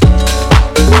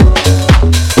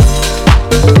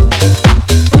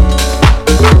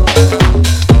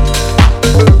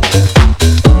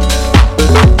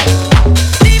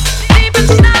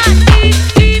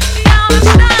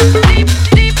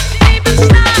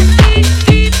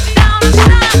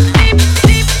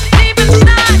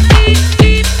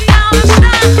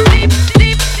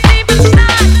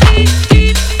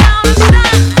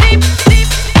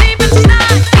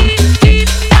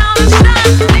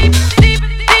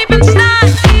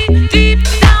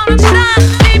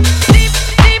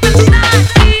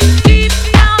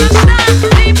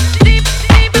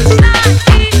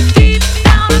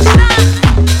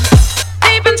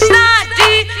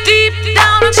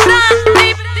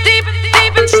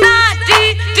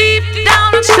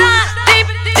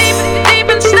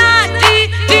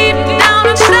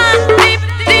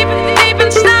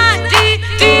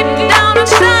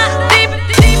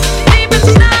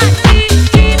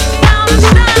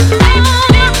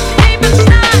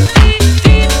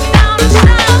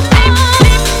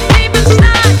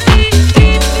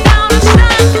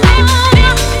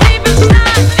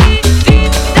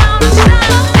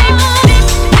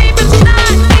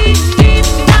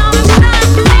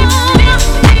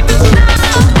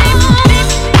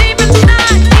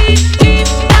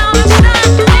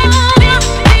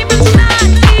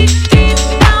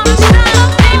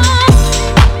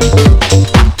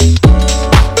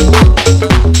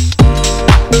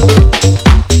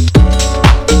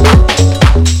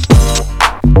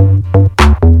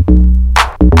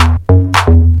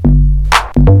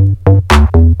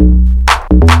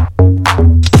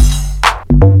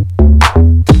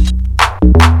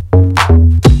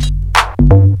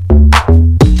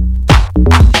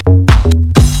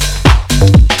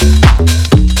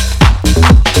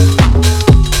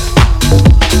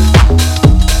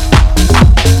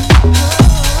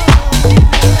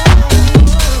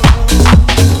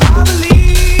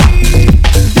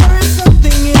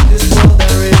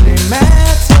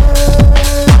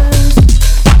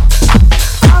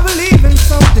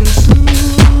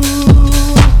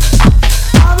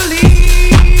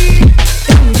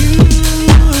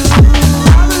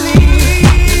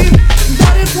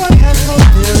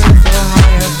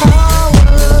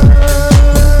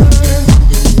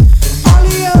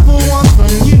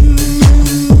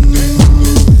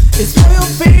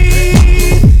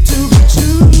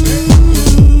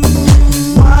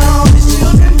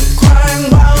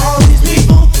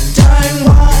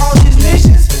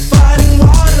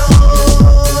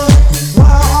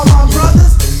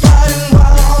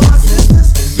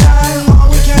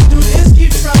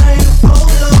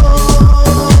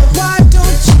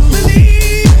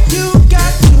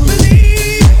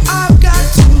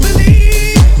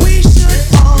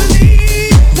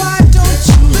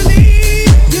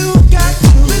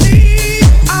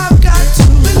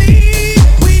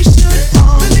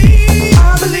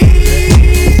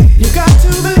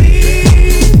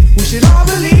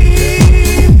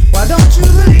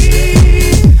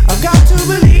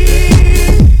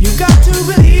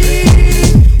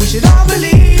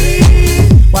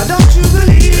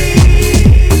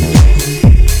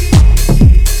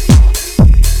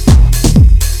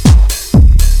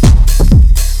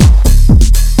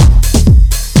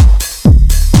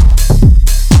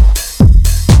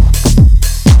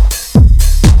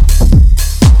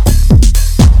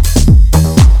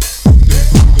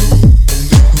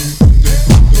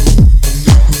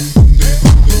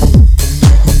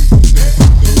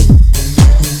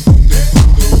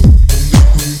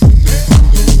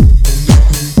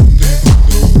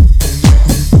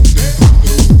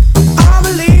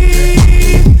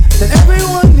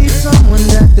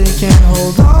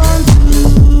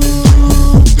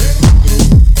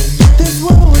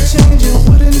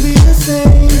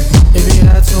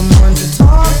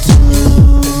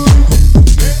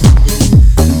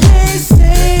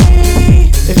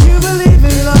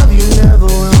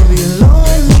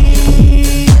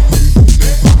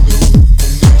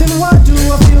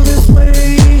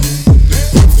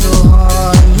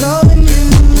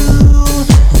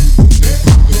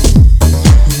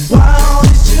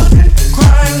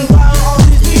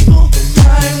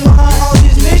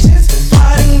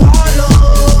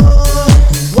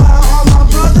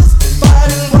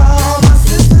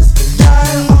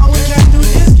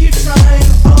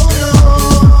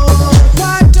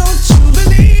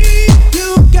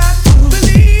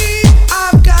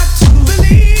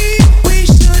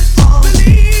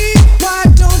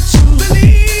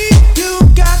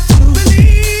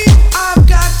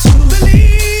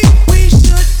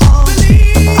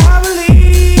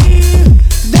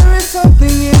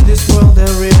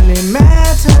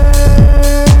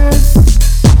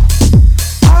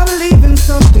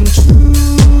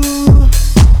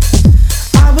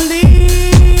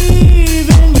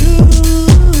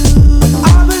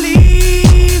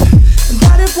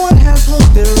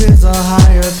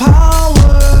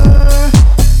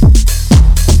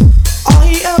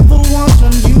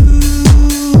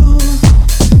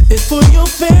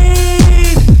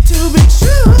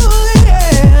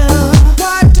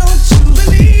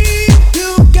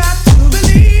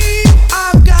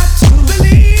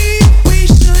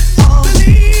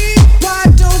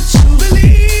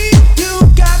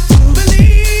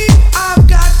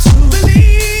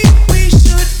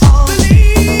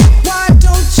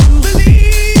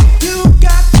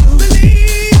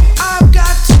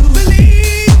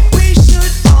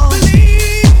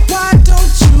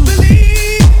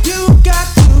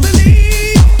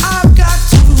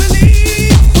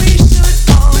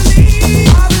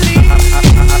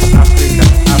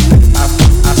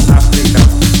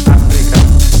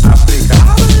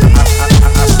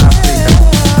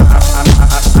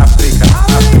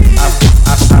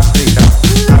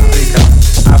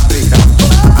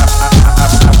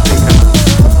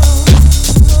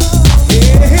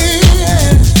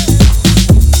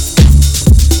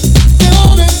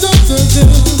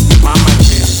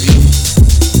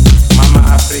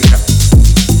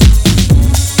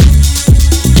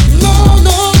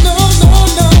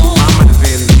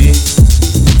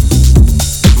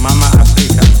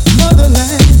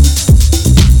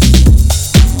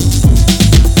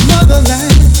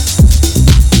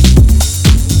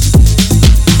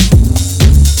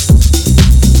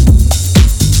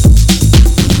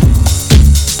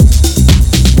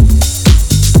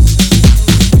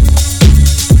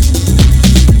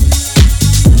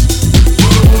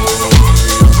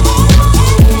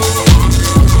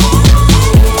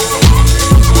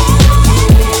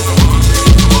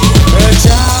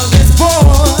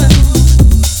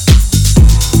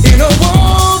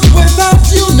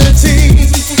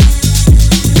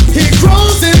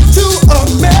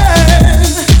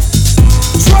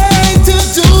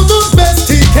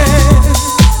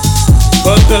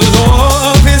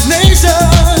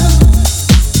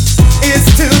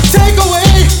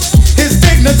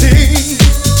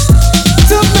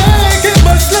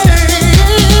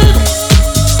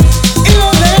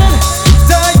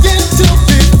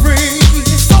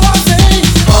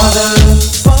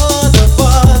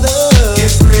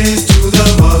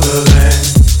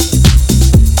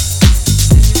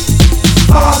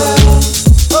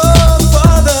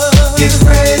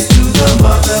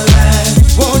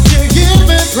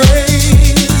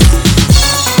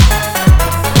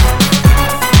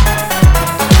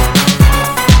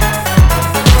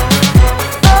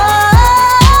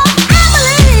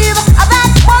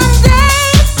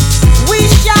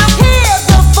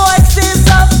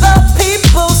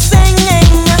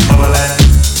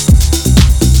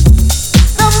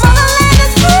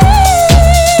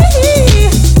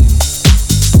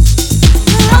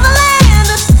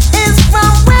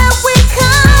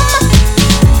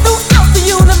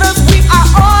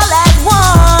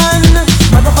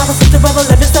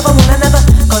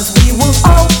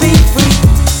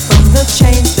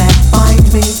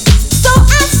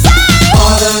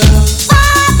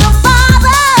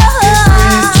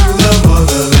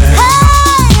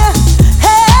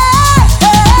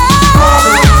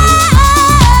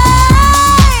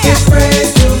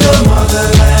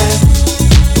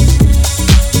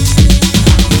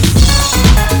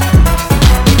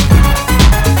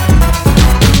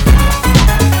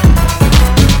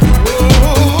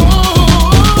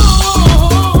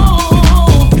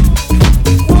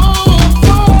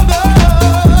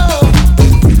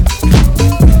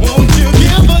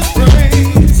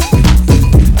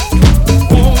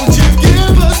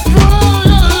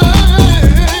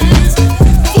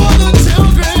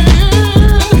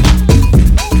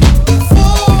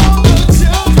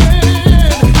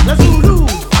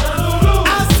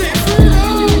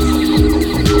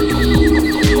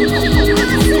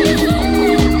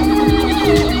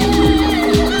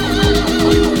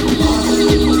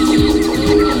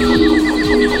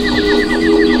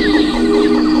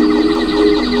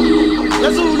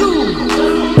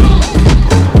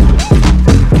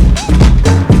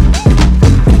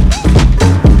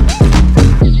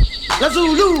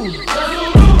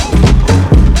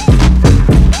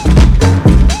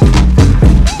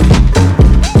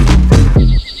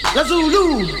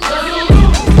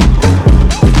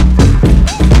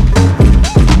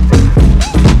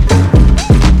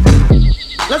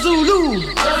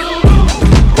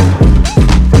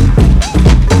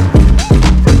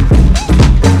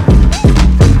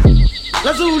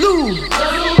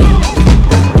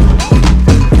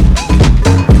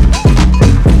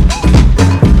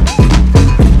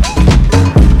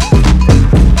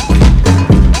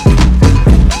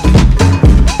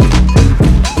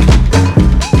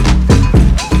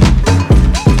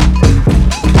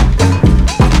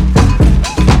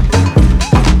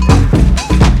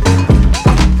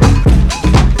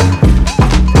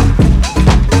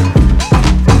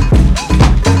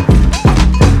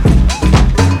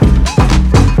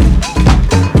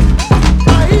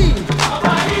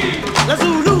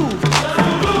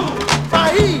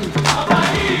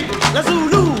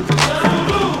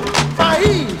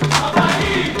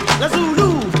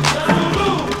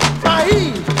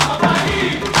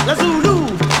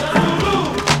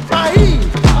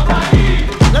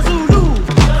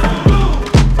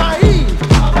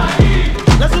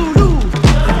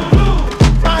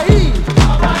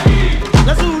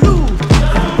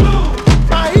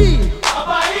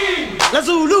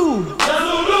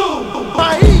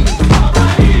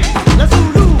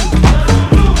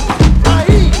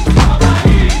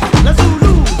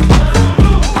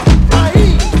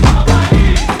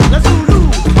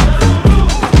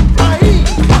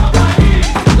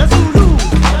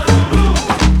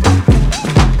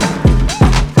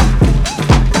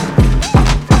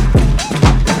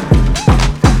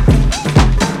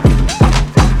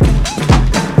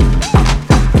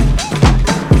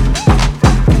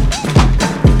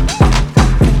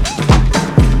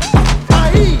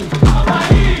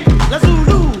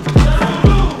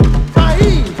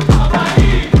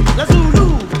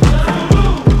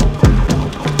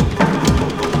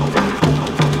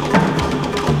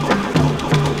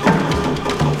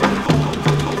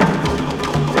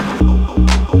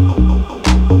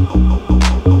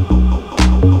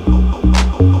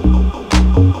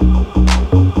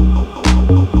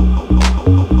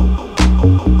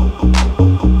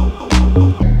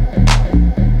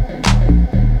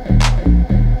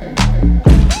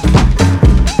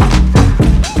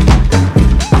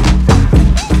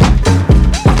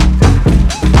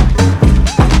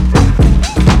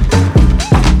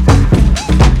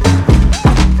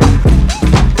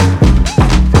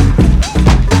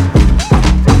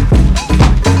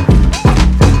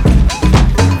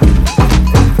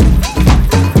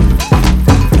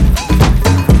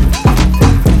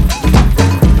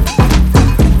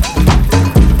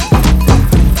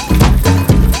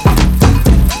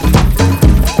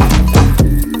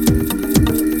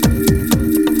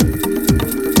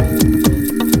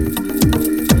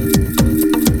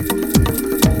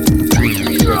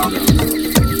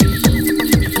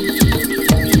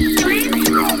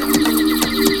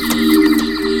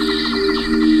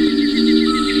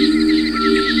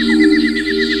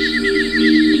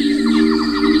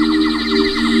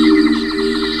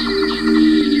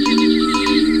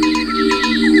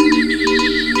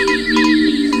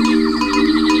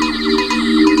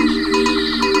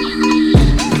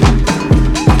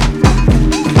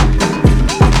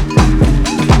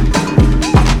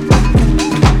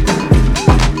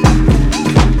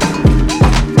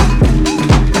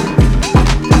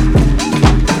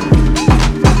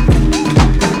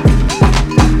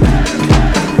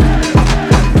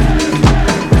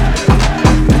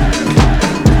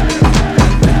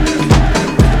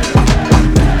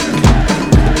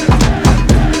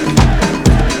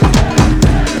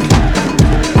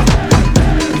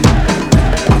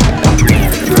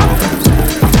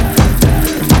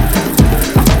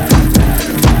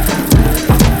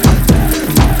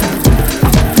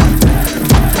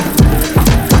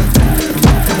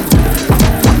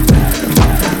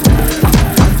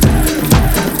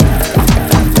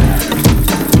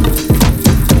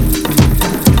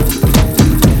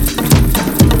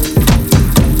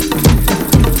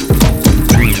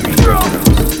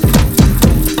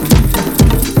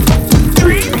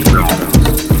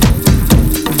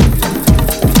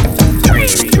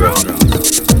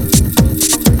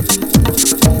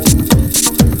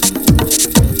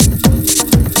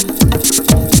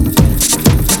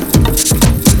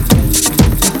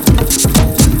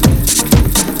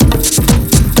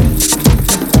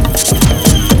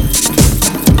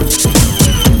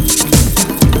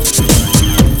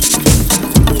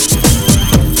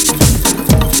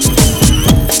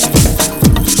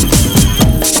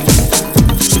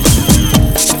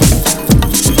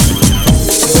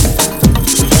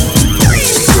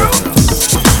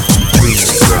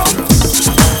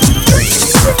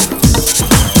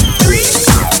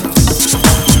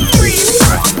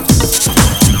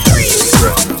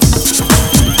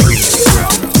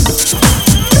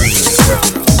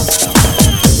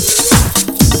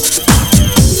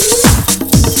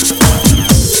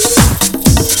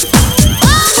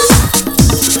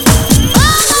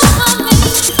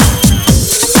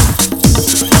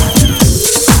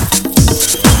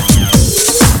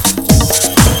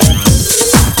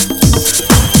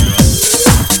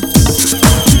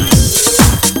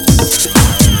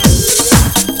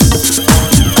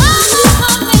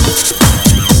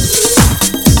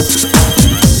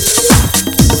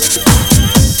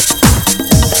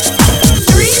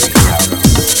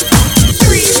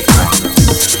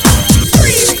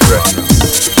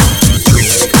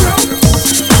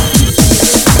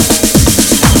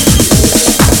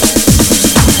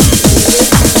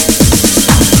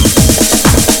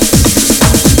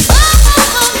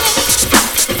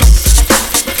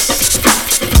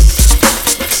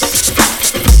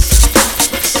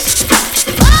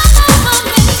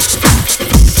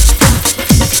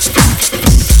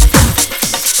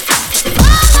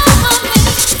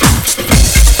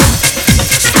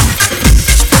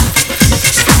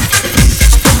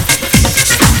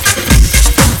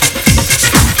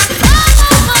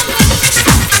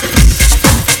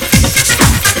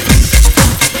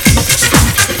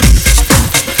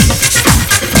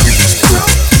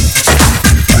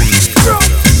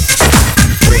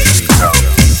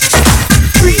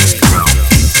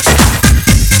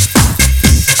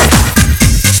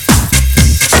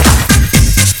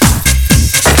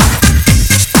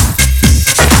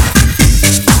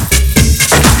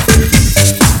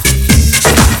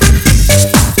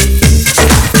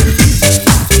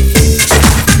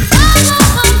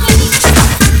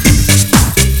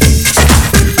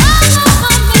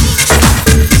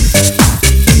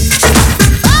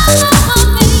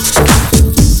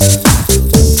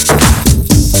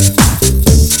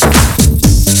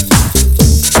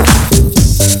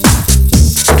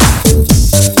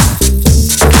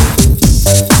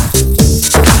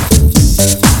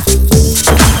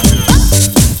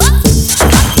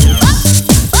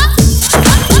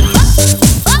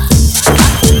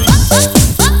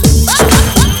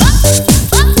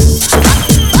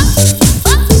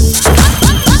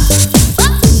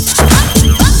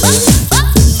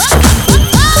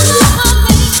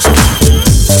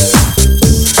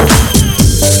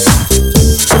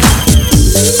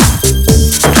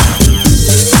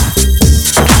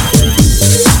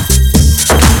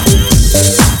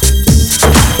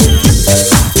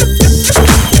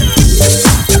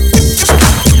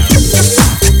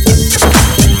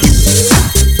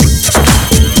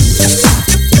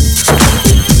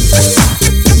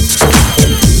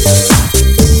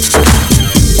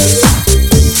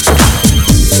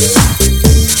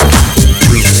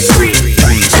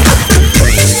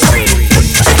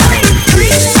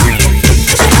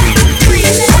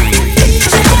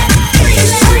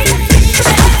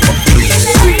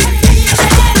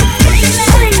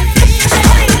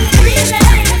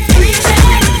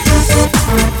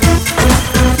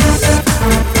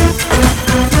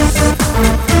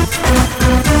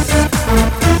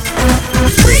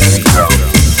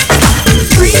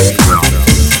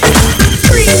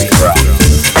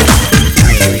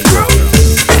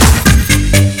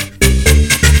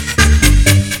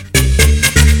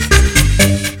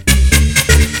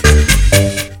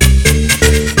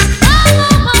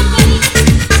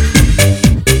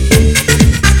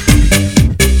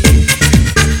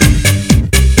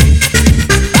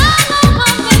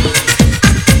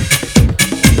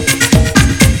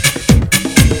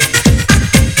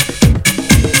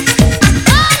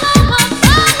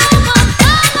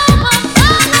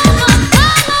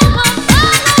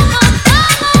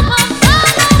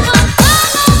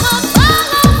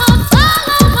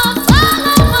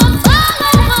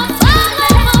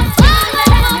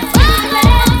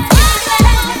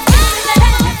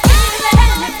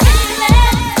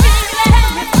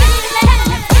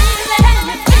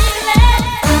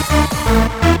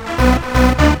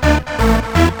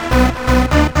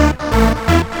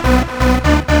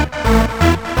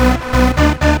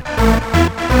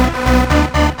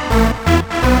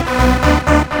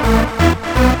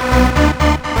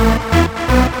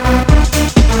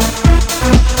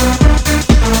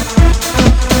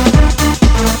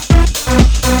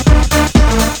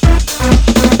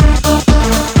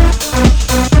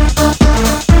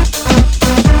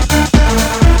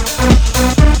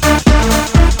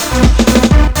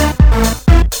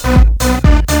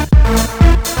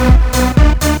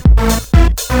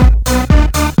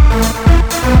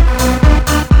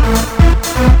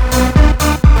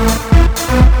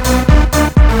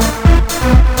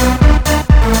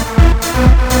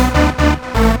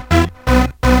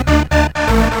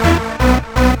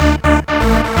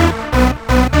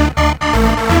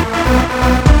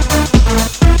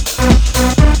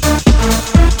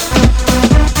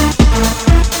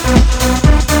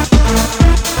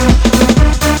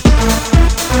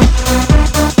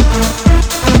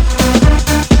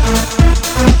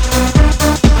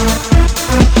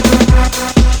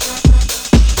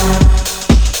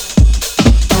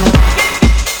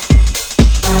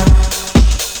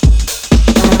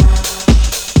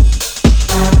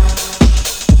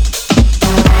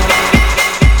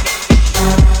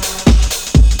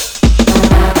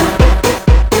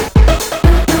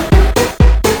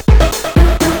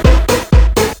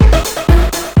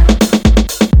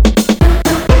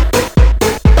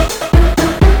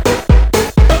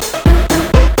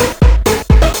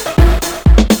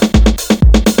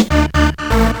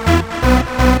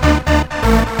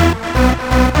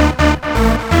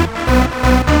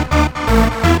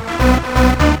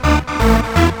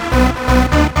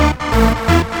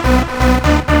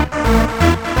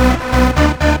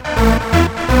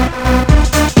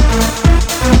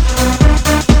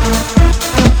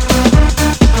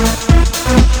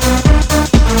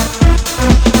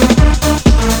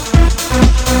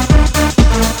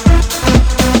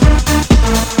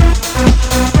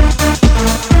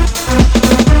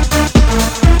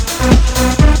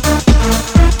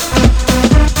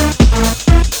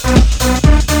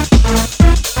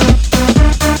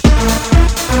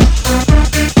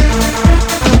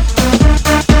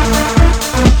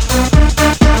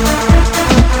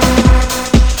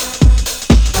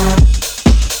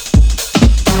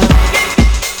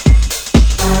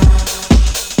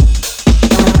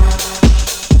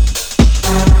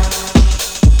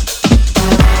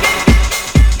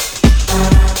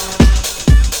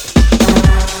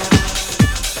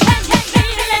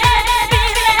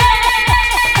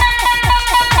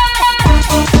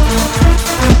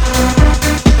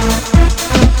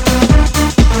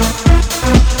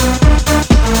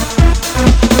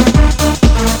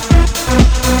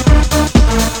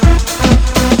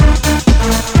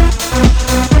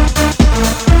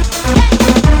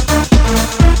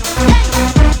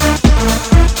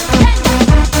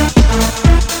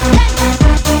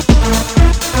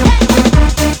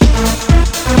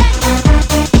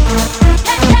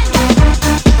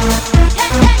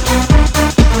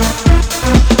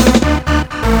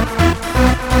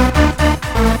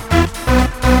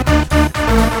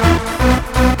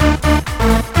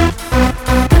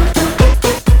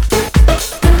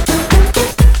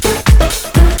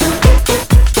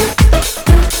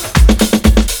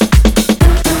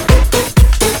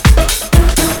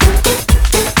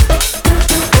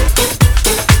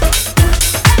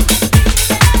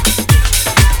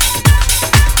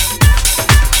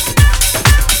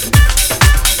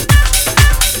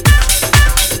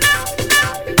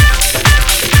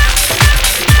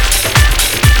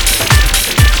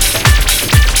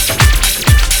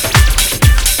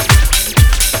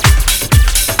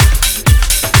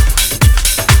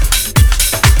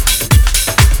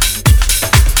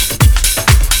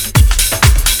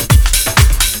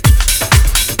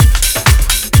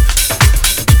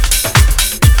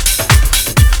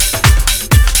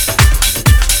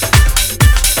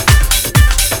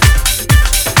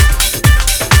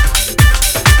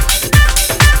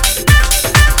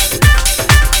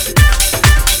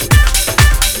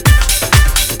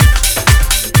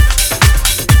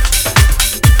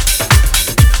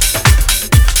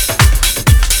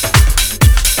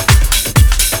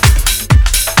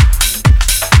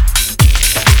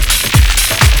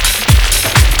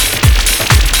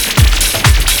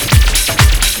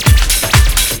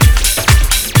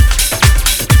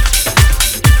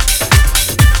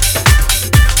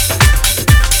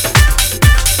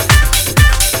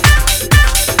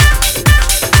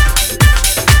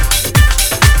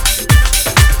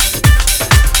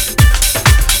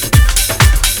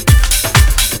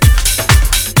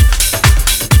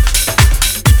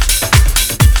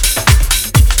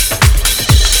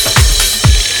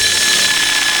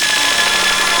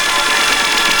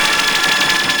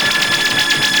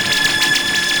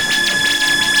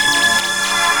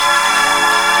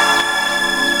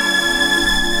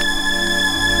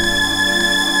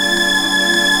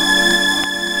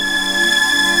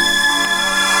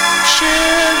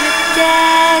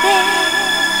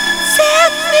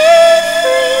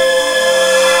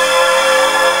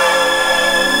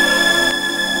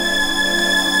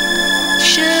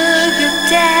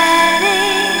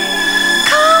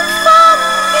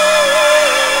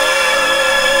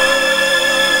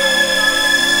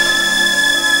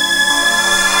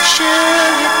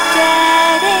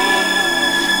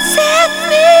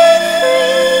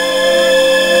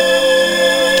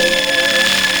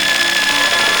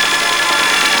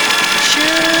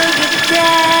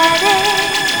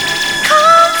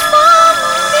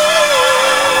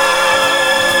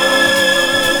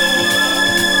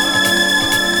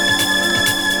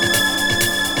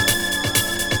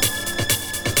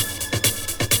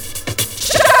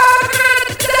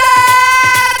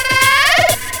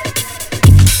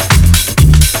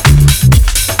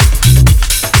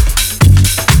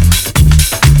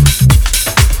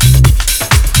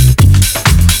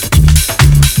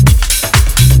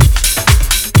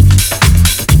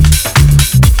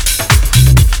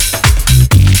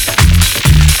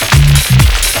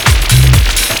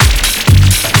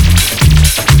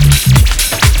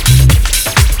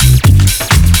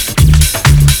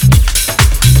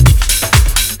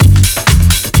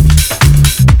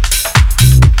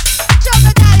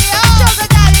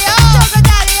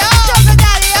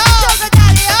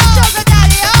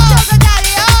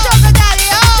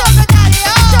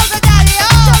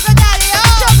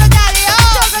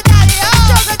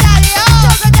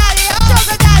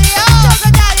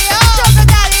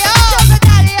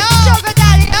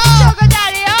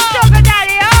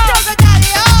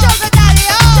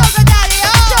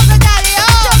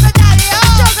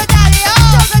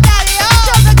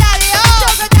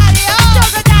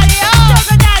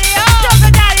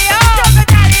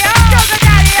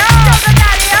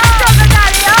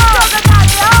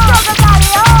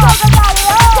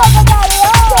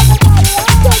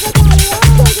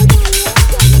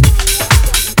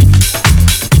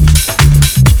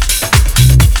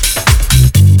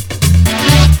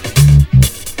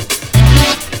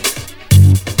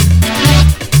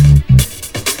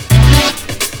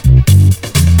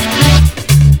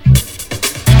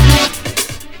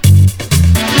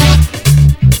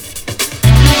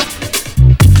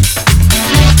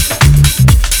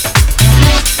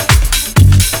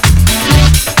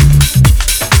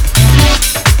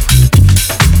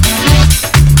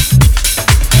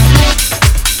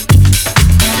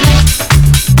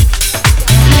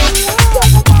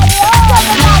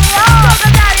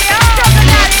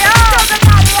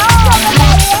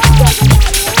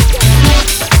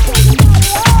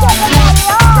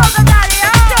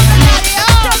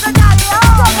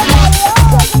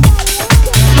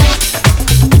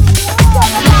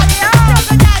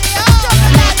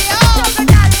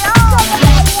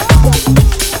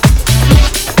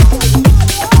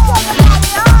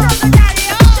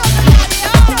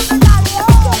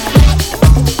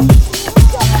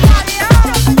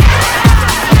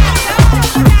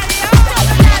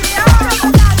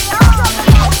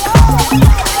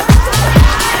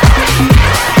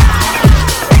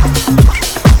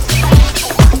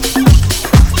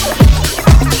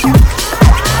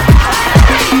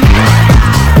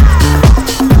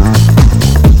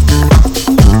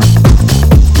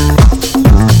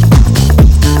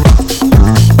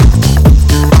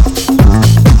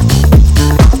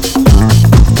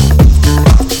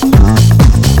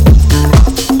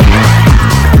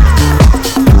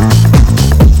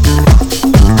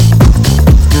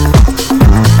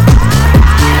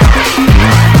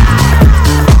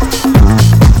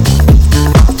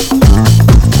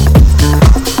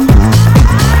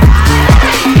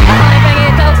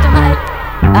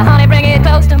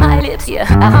lips,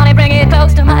 yeah. Honey, bring it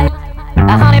close to my.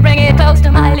 Honey, bring it close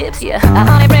to my lips, yeah.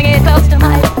 Honey.